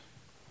stands.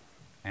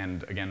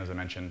 And again, as I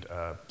mentioned,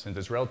 since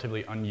it's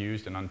relatively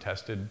unused and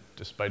untested,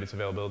 despite its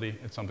availability,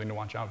 it's something to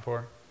watch out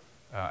for.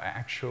 I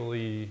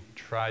actually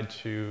tried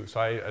to, so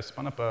I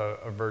spun up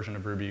a version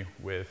of Ruby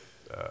with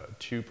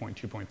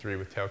 2.2.3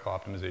 with tail call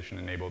optimization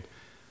enabled,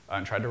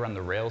 and tried to run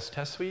the Rails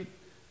test suite.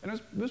 And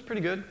it was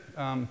pretty good,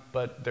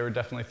 but there were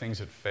definitely things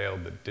that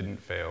failed that didn't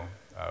fail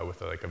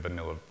with like a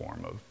vanilla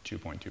form of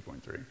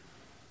 2.2.3.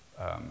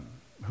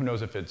 Who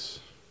knows if it's,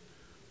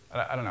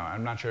 I don't know,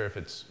 I'm not sure if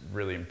it's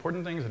really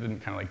important things. I didn't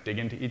kind of like dig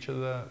into each of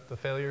the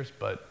failures,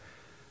 but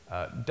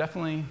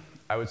definitely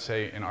I would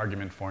say an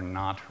argument for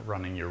not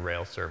running your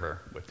Rails server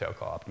with tail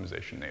call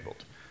optimization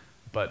enabled.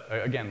 But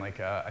again,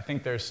 like I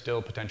think there's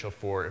still potential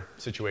for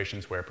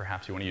situations where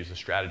perhaps you want to use a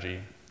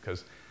strategy,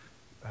 because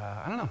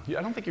I don't know,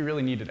 I don't think you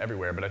really need it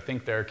everywhere, but I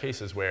think there are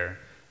cases where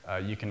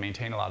you can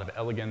maintain a lot of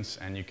elegance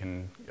and you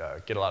can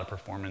get a lot of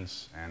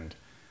performance and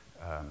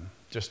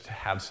just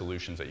have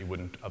solutions that you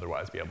wouldn't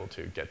otherwise be able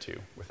to get to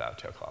without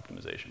tail call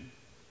optimization.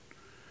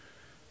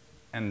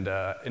 And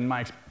in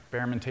my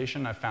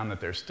experimentation, I found that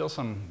there's still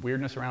some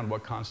weirdness around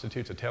what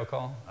constitutes a tail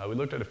call. We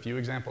looked at a few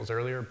examples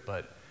earlier,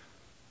 but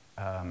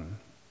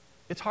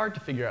it's hard to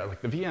figure out,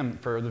 like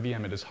for the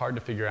VM, it is hard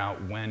to figure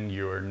out when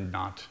you're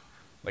not,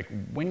 like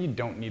when you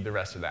don't need the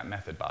rest of that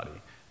method body.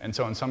 And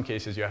so in some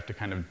cases, you have to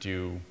kind of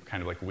do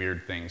kind of like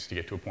weird things to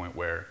get to a point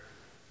where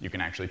you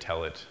can actually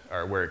tell it,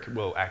 or where it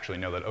will actually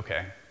know that,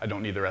 okay, I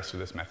don't need the rest of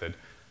this method,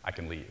 I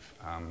can leave.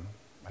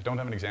 I don't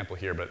have an example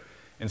here, but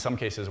in some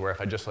cases where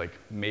if I just like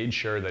made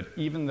sure that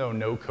even though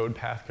no code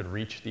path could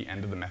reach the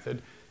end of the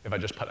method, if I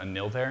just put a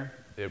nil there,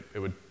 it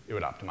would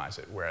optimize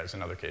it. Whereas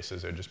in other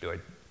cases, it would just be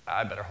like,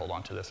 I better hold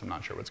on to this, I'm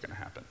not sure what's gonna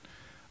happen.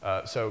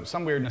 So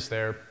some weirdness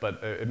there,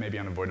 but it may be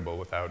unavoidable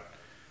without,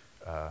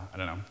 I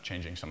don't know,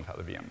 changing some of how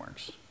the VM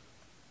works.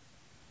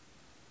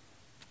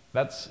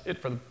 That's it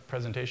for the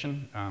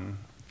presentation.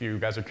 If you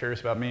guys are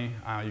curious about me,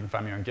 you can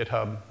find me on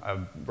GitHub. I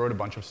wrote a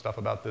bunch of stuff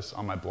about this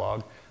on my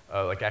blog.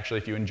 Like actually,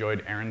 if you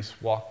enjoyed Aaron's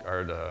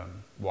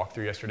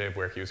walkthrough yesterday of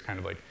where he was kind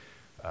of like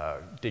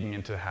digging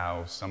into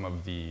how some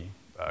of the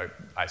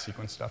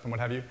iSequence stuff and what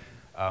have you,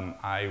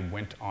 I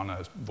went on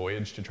a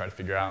voyage to try to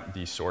figure out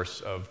the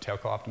source of tail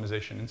call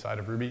optimization inside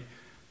of Ruby.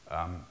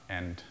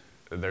 And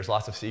there's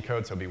lots of C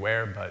code, so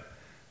beware, but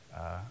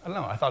I don't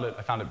know, I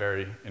found it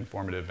very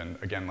informative, and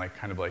again,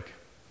 kind of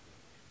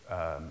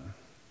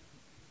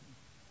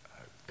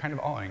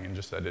awing, and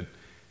just that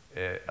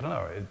I don't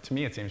know, to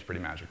me it seems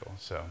pretty magical.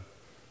 So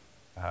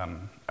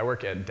I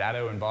work at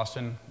Datto in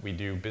Boston. We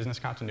do business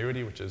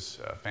continuity, which is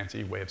a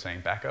fancy way of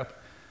saying backup.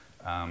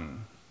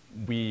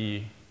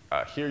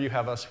 Here you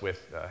have us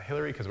with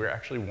Hillary, because we're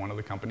actually one of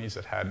the companies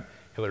that had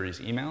Hillary's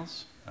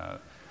emails.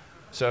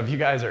 So if you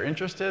guys are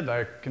interested,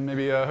 I can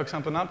maybe hook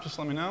something up, just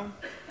let me know.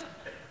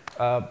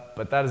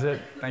 But that is it.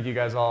 Thank you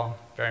guys all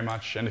very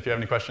much. And if you have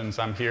any questions,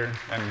 I'm here,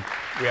 and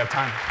we have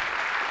time.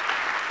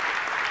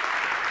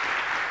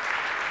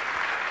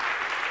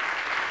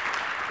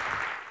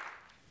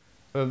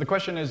 The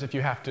question is if you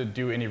have to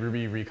do any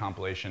Ruby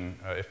recompilation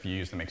if you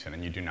use the mixin,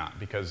 and you do not,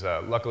 because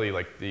luckily,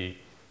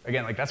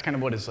 again, that's kind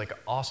of what is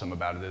awesome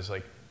about it, is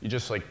you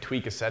just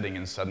tweak a setting,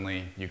 and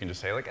suddenly you can just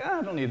say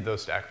I don't need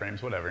those stack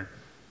frames, whatever.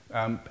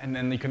 And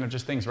then you can have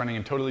just things running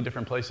in totally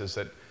different places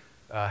that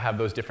have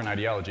those different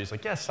ideologies.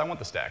 Yes, I want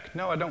the stack.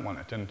 No, I don't want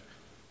it. And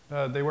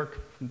they work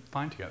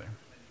fine together.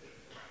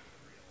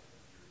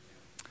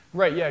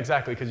 Right, yeah,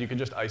 exactly, because you could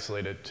just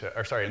isolate it to,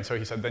 and so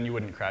he said then you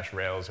wouldn't crash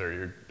Rails or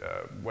your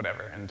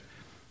whatever.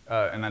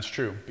 And that's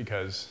true,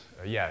 because,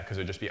 because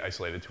it'd just be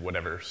isolated to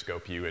whatever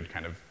scope you had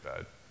kind of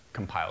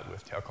compiled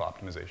with tail call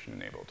optimization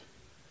enabled.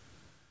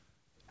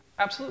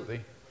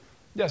 Absolutely.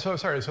 Yeah, so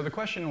the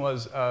question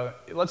was,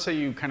 let's say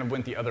you kind of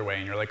went the other way,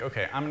 and you're like,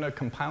 OK, I'm going to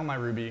compile my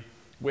Ruby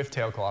with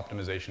tail call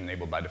optimization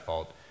enabled by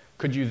default.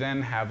 Could you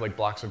then have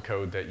blocks of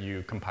code that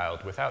you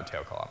compiled without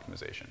tail call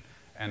optimization?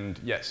 And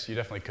yes, you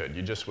definitely could.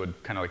 You just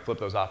would kind of flip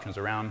those options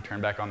around, turn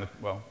back on the,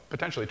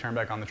 potentially turn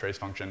back on the trace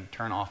function,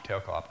 turn off tail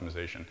call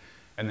optimization,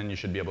 and then you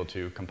should be able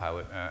to compile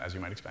it as you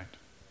might expect.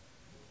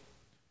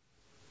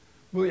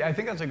 Well, yeah, I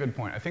think that's a good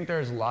point. I think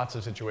there's lots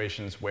of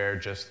situations where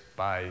just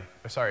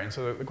and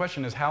so the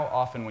question is, how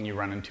often when you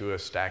run into a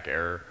stack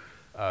error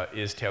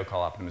is tail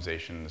call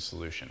optimization the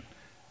solution?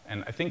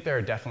 And I think there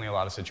are definitely a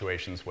lot of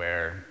situations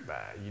where,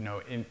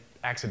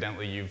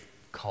 accidentally you've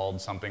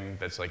called something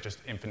that's just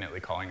infinitely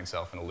calling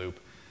itself in a loop.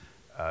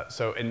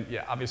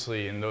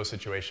 Obviously in those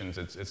situations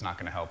it's not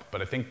going to help.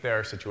 But I think there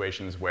are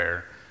situations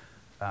where,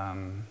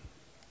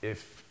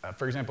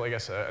 for example, I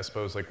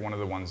suppose one of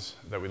the ones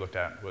that we looked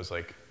at was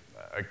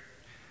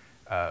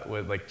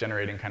with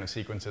generating kind of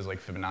sequences like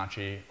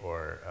Fibonacci,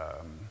 or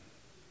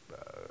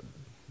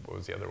what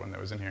was the other one that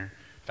was in here?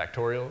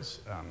 Factorials.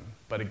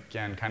 But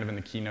again, kind of in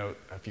the keynote,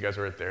 if you guys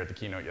were there at the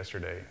keynote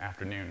yesterday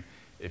afternoon,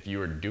 if you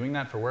were doing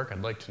that for work,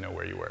 I'd like to know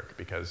where you work,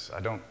 because I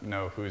don't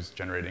know who's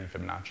generating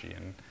Fibonacci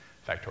and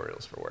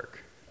factorials for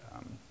work.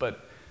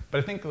 But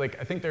I think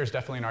there's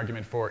definitely an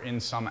argument for, in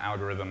some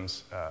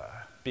algorithms,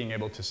 being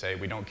able to say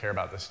we don't care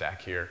about the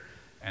stack here,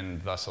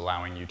 and thus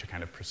allowing you to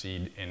kind of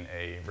proceed in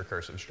a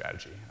recursive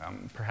strategy.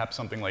 Perhaps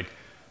something like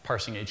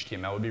parsing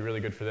HTML would be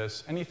really good for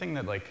this. Anything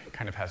that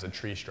kind of has a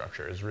tree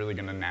structure is really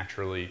going to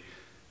naturally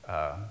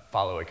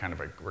follow a kind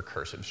of a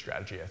recursive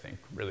strategy, I think,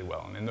 really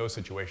well. And in those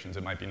situations,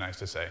 it might be nice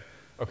to say,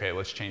 OK,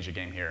 let's change the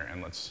game here,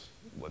 and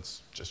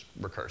let's just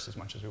recurse as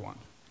much as we want.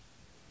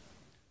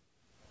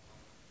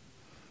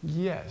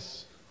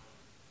 Yes.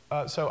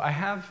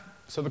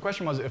 So the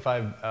question was if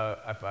I've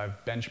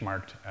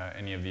benchmarked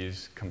any of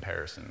these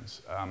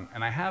comparisons.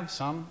 And I have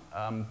some,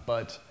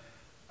 but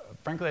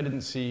frankly, I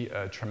didn't see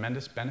a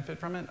tremendous benefit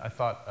from it. I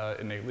thought,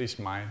 in at least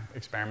my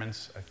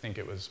experiments, I think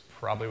it was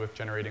probably with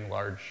generating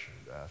large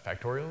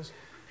factorials,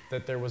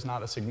 that there was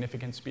not a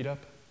significant speed up.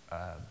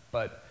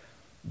 But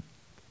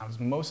I was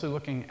mostly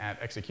looking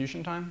at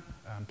execution time.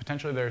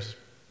 Potentially, there's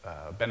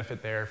a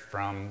benefit there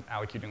from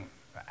allocating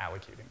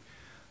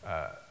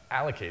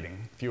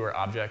fewer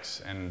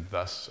objects, and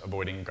thus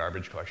avoiding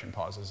garbage collection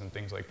pauses and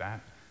things like that.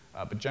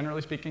 But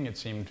generally speaking, it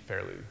seemed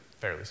fairly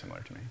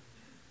similar to me.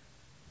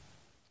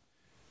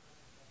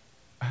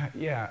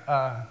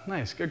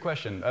 Nice, good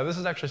question. This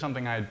is actually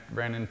something I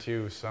ran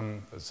into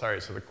so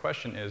the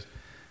question is,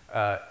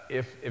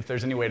 if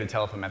there's any way to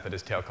tell if a method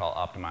is tail call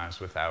optimized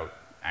without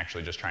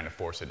actually just trying to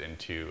force it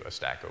into a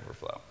Stack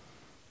Overflow.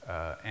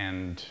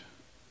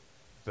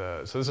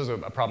 So this is a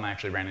problem I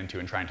actually ran into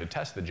in trying to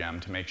test the gem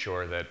to make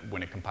sure that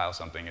when it compiles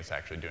something, it's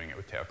actually doing it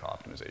with tail call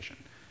optimization.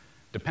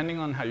 Depending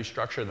on how you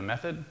structure the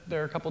method,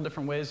 there are a couple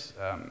different ways.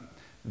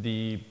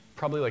 The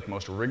probably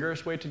most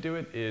rigorous way to do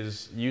it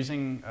is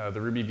using the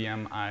Ruby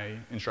VM I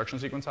instruction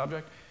sequence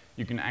object.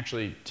 You can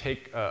actually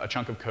take a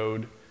chunk of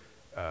code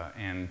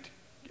and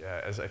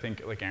as I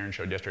think Aaron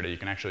showed yesterday, you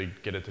can actually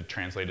get it to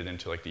translate it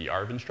into the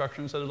ARV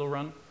instructions that it'll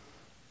run.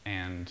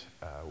 And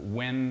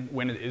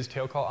when it is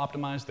tail call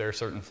optimized, there are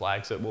certain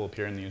flags that will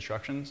appear in the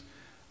instructions.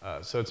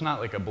 So it's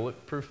not a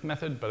bulletproof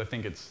method, but I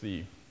think it's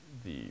the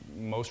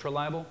most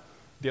reliable.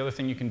 The other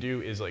thing you can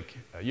do is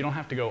you don't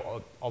have to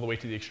go all the way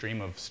to the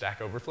extreme of Stack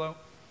Overflow.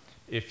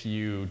 If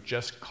you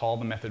just call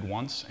the method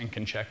once and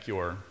can check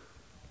your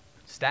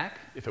stack,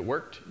 if it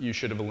worked, you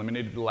should have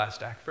eliminated the last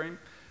stack frame.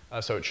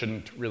 so it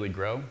shouldn't really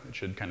grow. It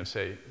should kind of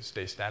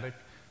stay static,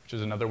 which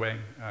is another way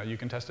you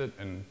can test it,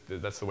 and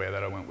that's the way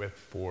that I went with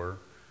for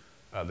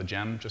the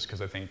gem, just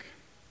because I think,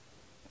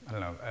 I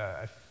don't know,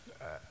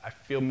 I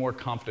feel more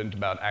confident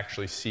about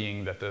actually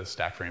seeing that the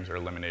stack frames are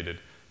eliminated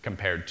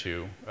compared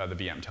to the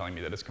VM telling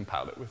me that it's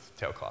compiled it with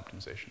tail call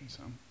optimization.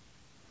 So,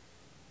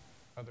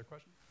 other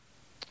questions?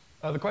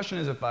 The question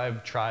is if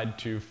I've tried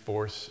to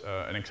force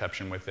an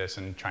exception with this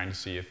and trying to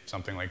see if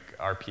something like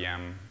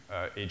RPM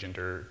agent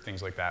or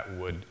things like that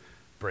would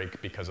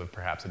break because of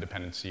perhaps a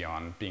dependency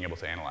on being able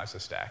to analyze the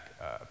stack.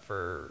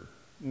 For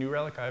New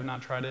Relic, I have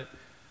not tried it.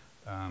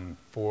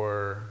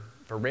 For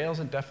Rails,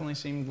 it definitely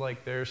seemed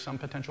like there's some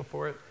potential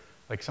for it.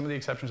 Like some of the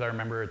exceptions I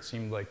remember, it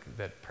seemed like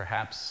that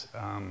perhaps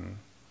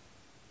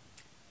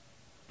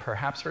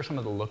for some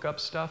of the lookup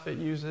stuff, it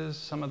uses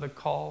some of the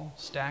call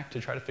stack to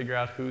try to figure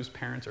out whose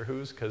parents are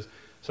whose, because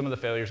some of the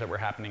failures that were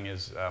happening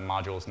is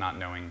modules not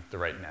knowing the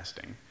right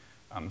nesting.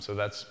 So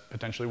that's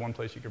potentially one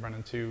place you could run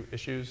into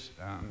issues.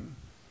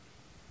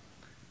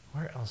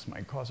 Where else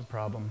might cause a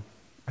problem?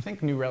 I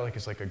think New Relic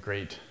is like a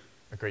great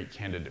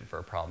candidate for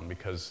a problem,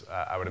 because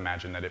I would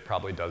imagine that it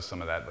probably does some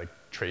of that like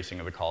tracing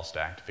of the call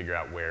stack to figure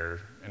out where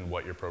and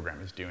what your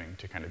program is doing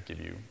to kind of give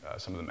you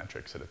some of the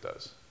metrics that it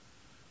does.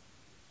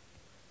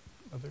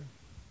 Other?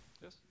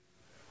 Yes?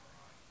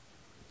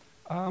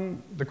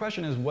 The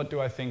question is, what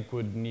do I think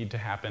would need to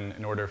happen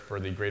in order for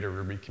the greater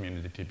Ruby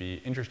community to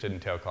be interested in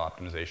tail call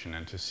optimization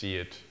and to see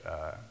it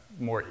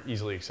more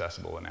easily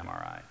accessible in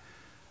MRI?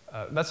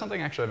 That's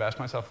something actually I've asked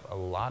myself a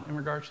lot in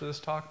regards to this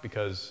talk,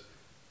 because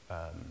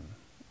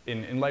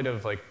in light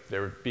of like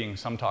there being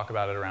some talk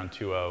about it around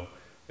 2.0,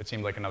 it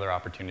seemed like another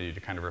opportunity to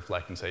kind of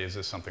reflect and say, is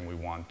this something we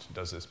want?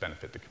 Does this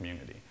benefit the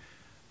community?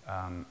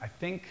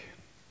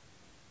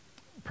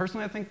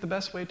 Personally, I think the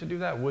best way to do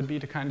that would be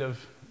to kind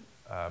of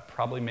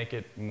probably make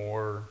it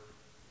more,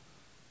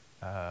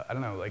 I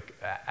don't know, like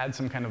add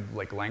some kind of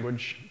like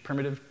language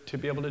primitive to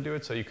be able to do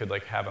it, so you could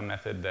like have a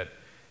method that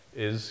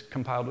is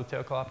compiled with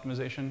tail call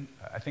optimization.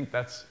 I think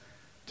that's,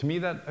 to me,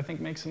 that I think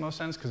makes the most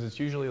sense, because it's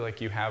usually like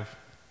you have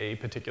a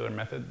particular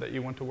method that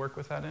you want to work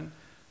with that in.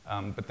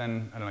 But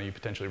then, I don't know, you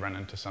potentially run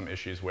into some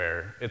issues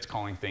where it's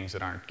calling things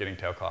that aren't getting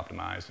tail call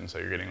optimized, and so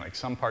you're getting like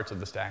some parts of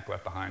the stack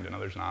left behind and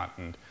others not.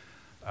 And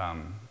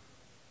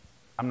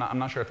I'm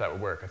not sure if that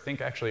would work. I think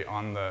actually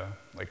on the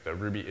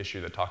Ruby issue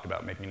that talked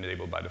about making it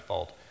enabled by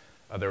default,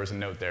 there was a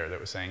note there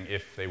that was saying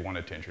if they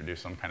wanted to introduce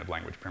some kind of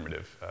language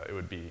primitive, it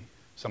would be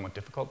somewhat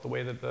difficult the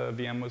way that the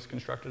VM was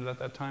constructed at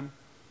that time.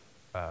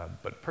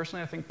 But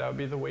personally, I think that would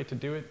be the way to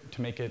do it,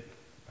 to make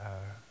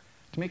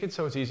it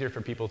so it's easier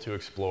for people to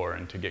explore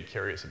and to get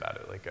curious about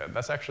it. Like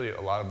that's actually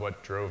a lot of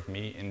what drove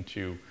me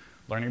into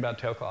learning about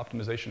tail call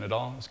optimization at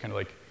all. It's kind of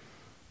like,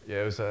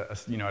 yeah, it was at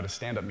a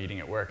stand-up meeting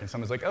at work, and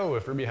someone's like, oh,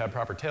 if Ruby had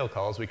proper tail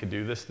calls, we could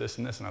do this, this,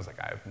 and this. And I was like,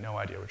 I have no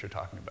idea what you're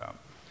talking about.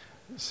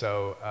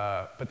 So,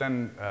 but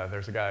then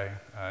there's a guy,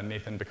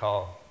 Nathan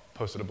Bacall,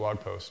 posted a blog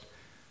post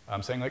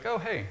saying like, oh,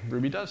 hey,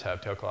 Ruby does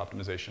have tail call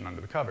optimization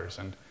under the covers.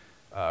 And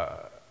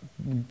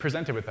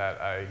presented with that,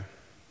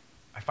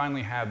 I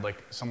finally had like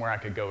somewhere I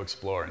could go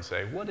explore and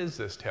say, what is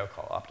this tail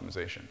call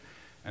optimization?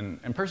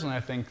 And personally,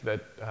 I think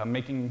that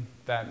making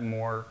that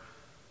more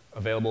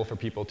available for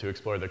people to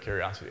explore their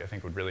curiosity, I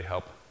think would really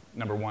help,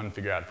 number one,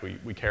 figure out if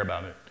we care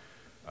about it,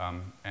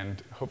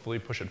 and hopefully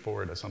push it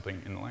forward as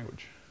something in the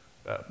language.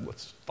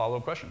 Let's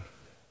follow-up question.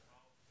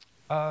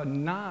 I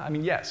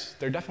mean, yes,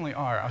 there definitely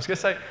are. I was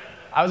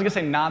gonna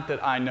say not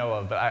that I know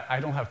of, but I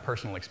don't have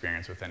personal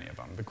experience with any of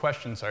them. The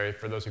question, sorry,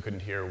 for those who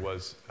couldn't hear,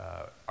 was,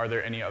 are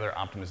there any other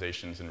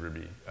optimizations in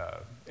Ruby,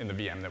 in the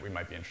VM that we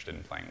might be interested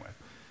in playing with?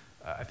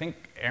 I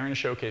think Aaron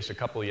showcased a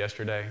couple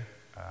yesterday,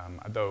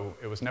 though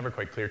it was never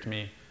quite clear to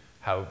me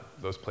how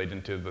those played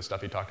into the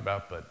stuff he talked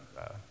about, but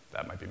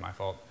that might be my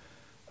fault.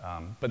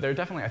 But there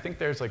definitely, I think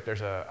there's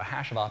a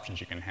hash of options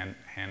you can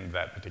hand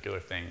that particular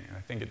thing, and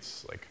I think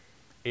it's like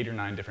 8 or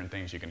 9 different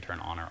things you can turn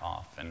on or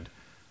off, and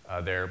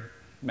they're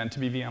meant to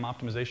be VM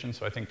optimization,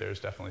 so I think there's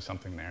definitely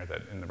something there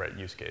that, in the right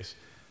use case,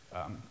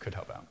 could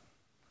help out.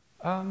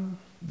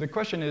 The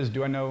question is,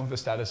 do I know the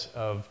status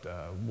of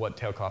what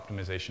tail call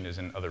optimization is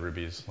in other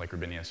Rubies, like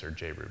Rubinius or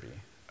JRuby?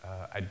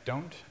 I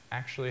don't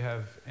actually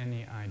have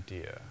any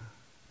idea.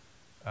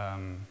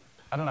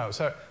 I don't know.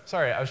 So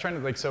sorry, I was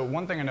trying to so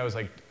one thing I know is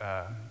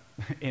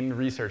in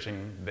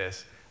researching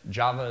this,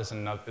 Java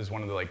is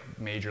one of the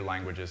major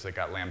languages that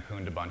got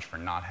lampooned a bunch for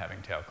not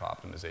having tail call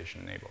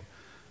optimization enabled.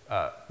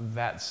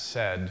 That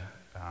said,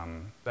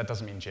 that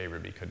doesn't mean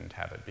JRuby couldn't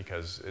have it,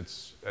 because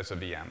it's a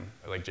VM.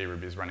 Like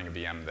JRuby is running a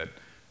VM that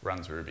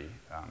runs Ruby.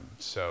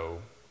 So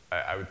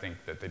I would think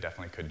that they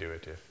definitely could do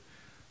it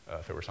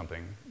if it were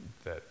something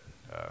that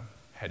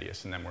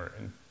Hedius and them were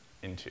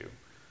into.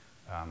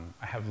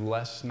 I have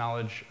less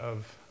knowledge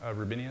of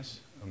Rubinius,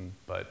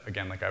 but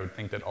again, I would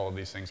think that all of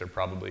these things are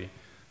probably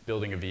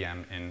building a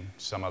VM in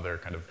some other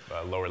kind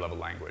of lower level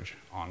language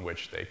on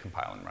which they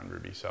compile and run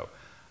Ruby. So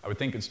I would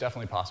think it's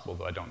definitely possible,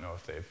 though I don't know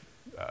if they've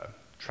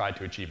tried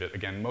to achieve it.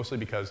 Again, mostly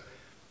because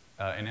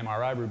in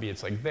MRI Ruby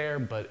it's there,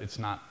 but it's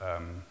not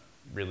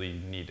really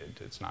needed.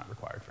 It's not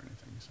required for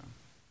anything. So,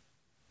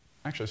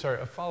 actually,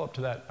 sorry, a follow-up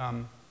to that. I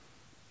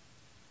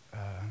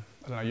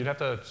don't know, you'd have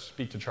to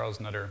speak to Charles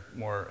Nutter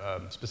more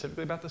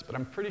specifically about this, but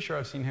I'm pretty sure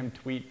I've seen him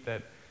tweet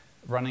that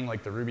running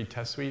like the Ruby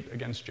test suite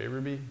against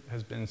JRuby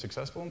has been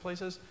successful in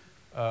places,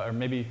 or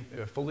maybe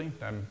fully,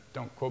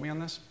 don't quote me on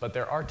this, but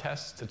there are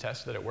tests to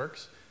test that it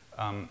works.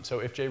 So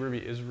if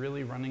JRuby is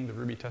really running the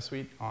Ruby test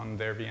suite on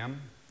their VM,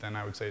 then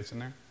I would say it's in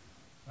there.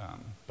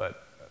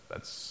 But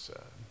that's,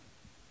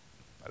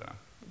 I don't know,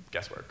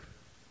 guesswork.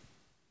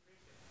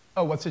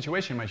 Oh, what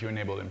situation might you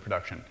enable it in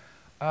production?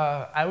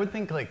 I would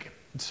think like,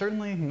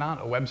 certainly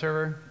not a web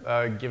server,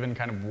 given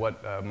kind of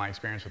what my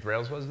experience with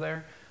Rails was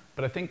there.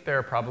 But I think there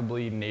are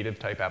probably native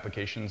type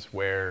applications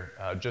where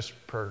just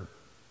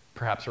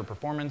perhaps for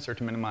performance or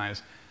to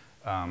minimize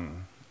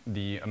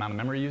the amount of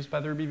memory used by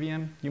the Ruby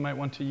VM, you might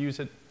want to use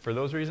it for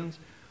those reasons.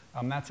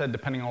 That said,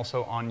 depending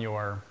also on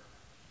your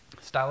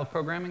style of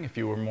programming, if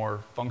you were more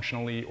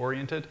functionally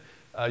oriented,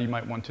 you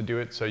might want to do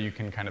it so you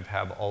can kind of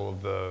have all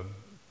of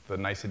the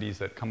niceties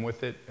that come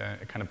with it,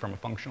 kind of from a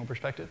functional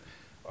perspective.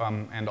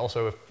 And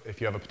also,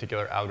 if you have a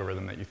particular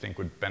algorithm that you think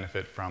would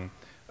benefit from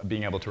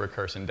being able to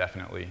recurse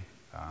indefinitely,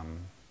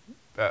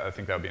 I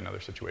think that would be another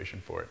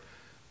situation for it.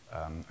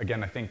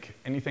 Again, I think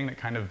anything that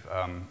kind of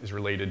is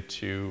related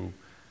to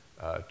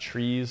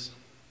trees,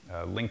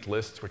 linked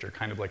lists, which are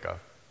kind of like a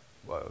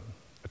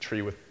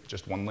tree with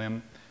just one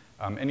limb,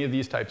 any of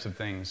these types of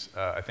things,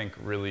 I think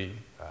really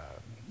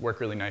work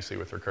really nicely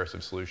with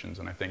recursive solutions.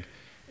 And I think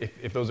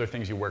if those are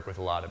things you work with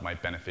a lot, it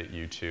might benefit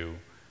you to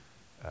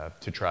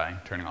try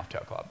turning on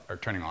tail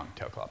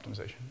call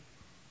optimization.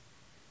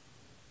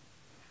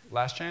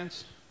 Last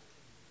chance.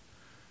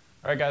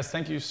 All right, guys,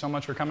 thank you so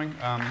much for coming.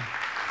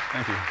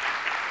 Thank you.